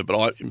both sides of it, but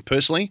I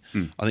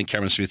think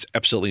Cameron Smith's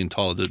absolutely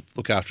entitled to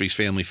look after his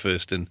family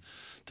first and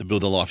to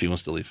build the life he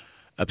wants to live.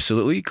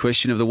 Absolutely.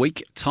 Question of the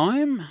week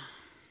time.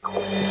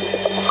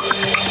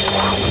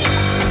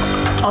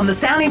 On the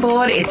sounding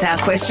board, it's our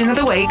question of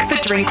the week for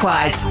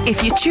DrinkWise.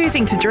 If you're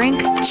choosing to drink,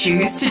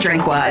 choose to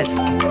DrinkWise.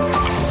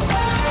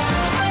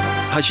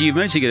 Hutchie, you've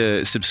managed to get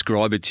a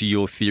subscriber to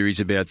your theories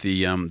about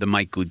the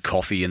make good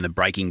coffee and the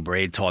breaking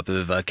bread type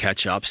of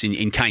catch-ups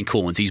in Kane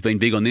Corns. He's been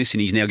big on this and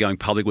he's now going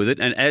public with it.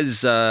 And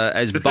as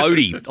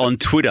Bodie on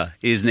Twitter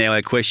is now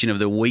our question of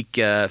the week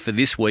for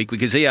this week,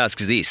 because he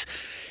asks this: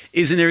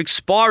 isn't there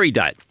expiry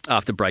date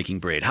after breaking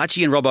bread?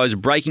 Hutchie and Robbo's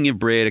breaking of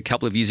bread a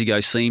couple of years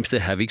ago seems to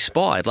have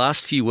expired.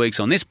 Last few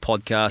weeks on this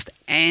podcast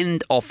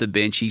and off the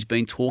bench, he's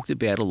been talked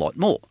about a lot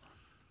more.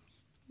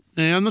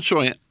 Yeah, I'm not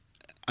sure I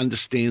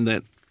understand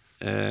that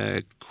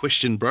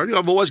question, Brody.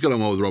 I've always got on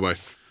well with Robbo.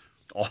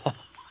 Oh,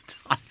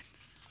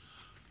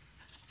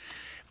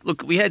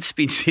 look, we had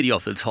Spin City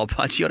off the top,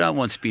 Hutchie. I don't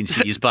want Spin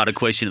City as part of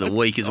question of the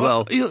week as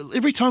well.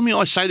 Every time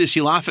I say this,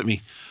 you laugh at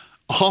me.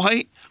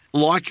 I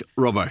like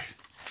Robbo.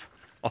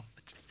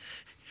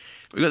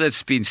 We've got that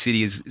Spin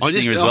City as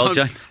stinger as well,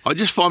 Jay. I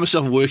just find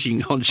myself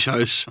working on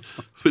shows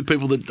with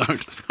people that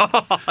don't.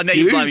 Now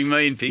you're blaming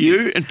me and Pickers.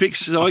 You and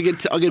Picks. So I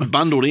get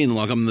bundled in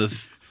like I'm the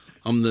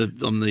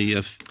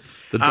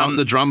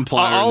drum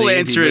player. I'll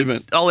answer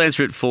it. I'll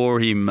answer it for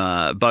him,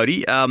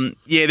 Bodie.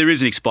 Yeah, there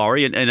is an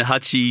expiry, and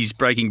Hutchie's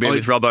breaking bread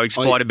with Robbo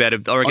expired about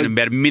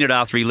a minute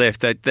after he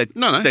left.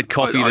 That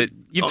coffee that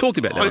you've talked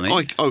about.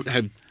 I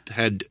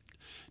had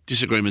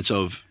disagreements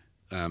of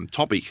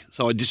topic,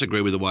 so I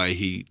disagree with the way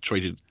he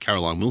treated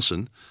Caroline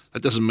Wilson.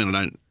 That doesn't mean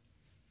it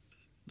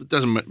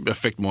doesn't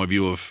affect my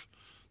view of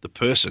the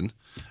person.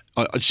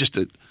 It's just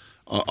that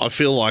I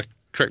feel like,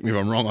 correct me if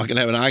I'm wrong, I can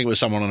have an argument with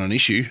someone on an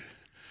issue,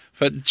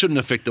 but it shouldn't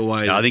affect the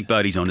way. No, I think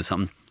Bodie's onto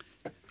something.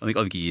 I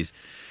think he is.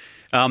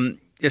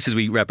 Just as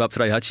we wrap up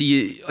today,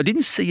 Hutchie, I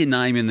didn't see your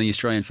name in the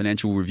Australian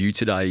Financial Review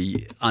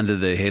today under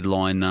the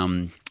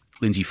headline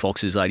Lindsay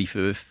Fox's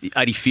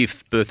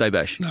 85th birthday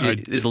bash. No, yeah,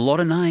 there's a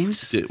lot of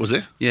names. Was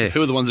there? Yeah.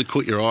 Who are the ones that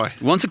caught your eye?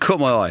 The ones that caught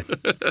my eye.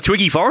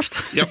 Twiggy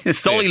Forrest. Yep.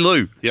 Solly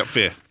Lou. Yep,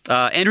 fair.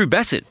 Andrew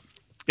Bassett.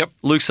 Yep.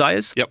 Luke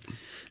Sayers. Yep.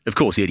 Of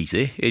course, Eddie's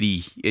there.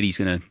 Eddie's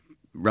going to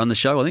run the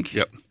show, I think.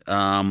 Yep.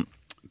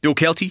 Bill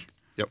Kelty.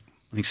 Yep.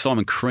 I think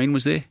Simon Crean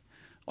was there.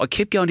 I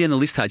kept going down the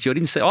list, Hutchie. I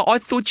didn't say. I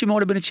thought you might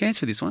have been a chance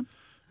for this one.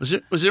 Was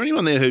there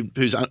anyone there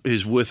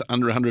who's worth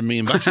under $100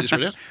 million? Just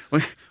read out.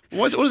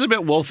 What is it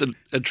about wealth that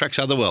attracts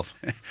other wealth?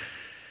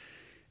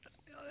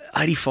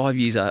 85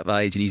 years of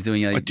age, and he's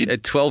doing a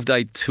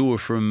 12-day tour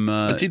from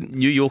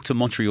New York to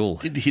Montreal.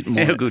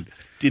 How good?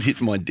 Did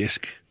hit my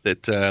desk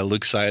that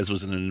Luke Sayers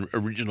was an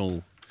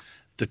original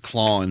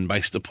decline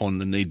based upon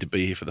the need to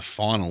be here for the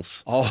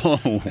finals.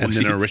 Oh, and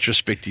then a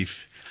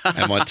retrospective.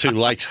 Am I too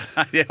late?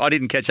 Yeah, I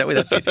didn't catch up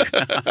with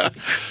that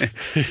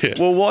bit. Yeah.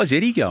 Well, why is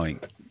Eddie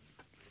going?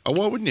 Oh,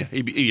 why wouldn't you?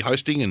 He'd be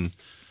hosting and...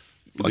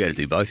 You'll be able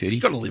to do both, Eddie.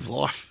 You've got to live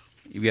life.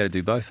 You'll be able to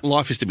do both.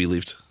 Life is to be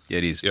lived. Yeah,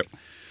 it is. Yep.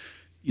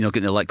 You're not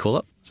getting a late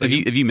call-up? Have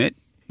you met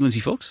Lindsay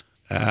Fox?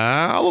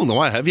 Along the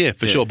way, I have,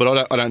 for sure.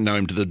 But I don't know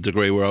him to the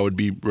degree where I would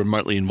be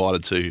remotely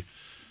invited to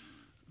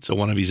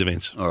one of his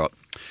events. All right.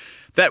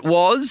 That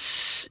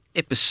was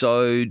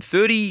episode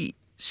 30,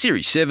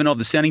 Series 7 of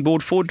the Sounding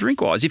Board for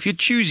DrinkWise. If you're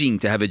choosing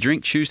to have a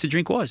drink, choose to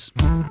drink wise.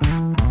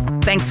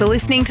 Thanks for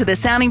listening to the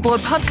Sounding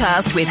Board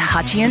podcast with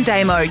Hutchie and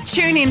Damo.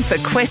 Tune in for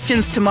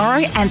questions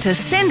tomorrow, and to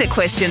send a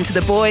question to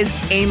the boys,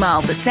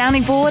 email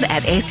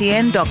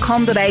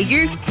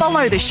thesoundingboard@sen.com.au,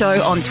 follow the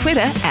show on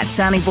Twitter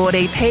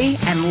 @SoundingBoardEP,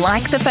 and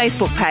like the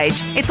Facebook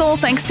page. It's all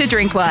thanks to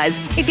DrinkWise.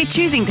 If you're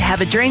choosing to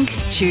have a drink,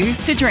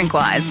 choose to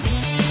DrinkWise.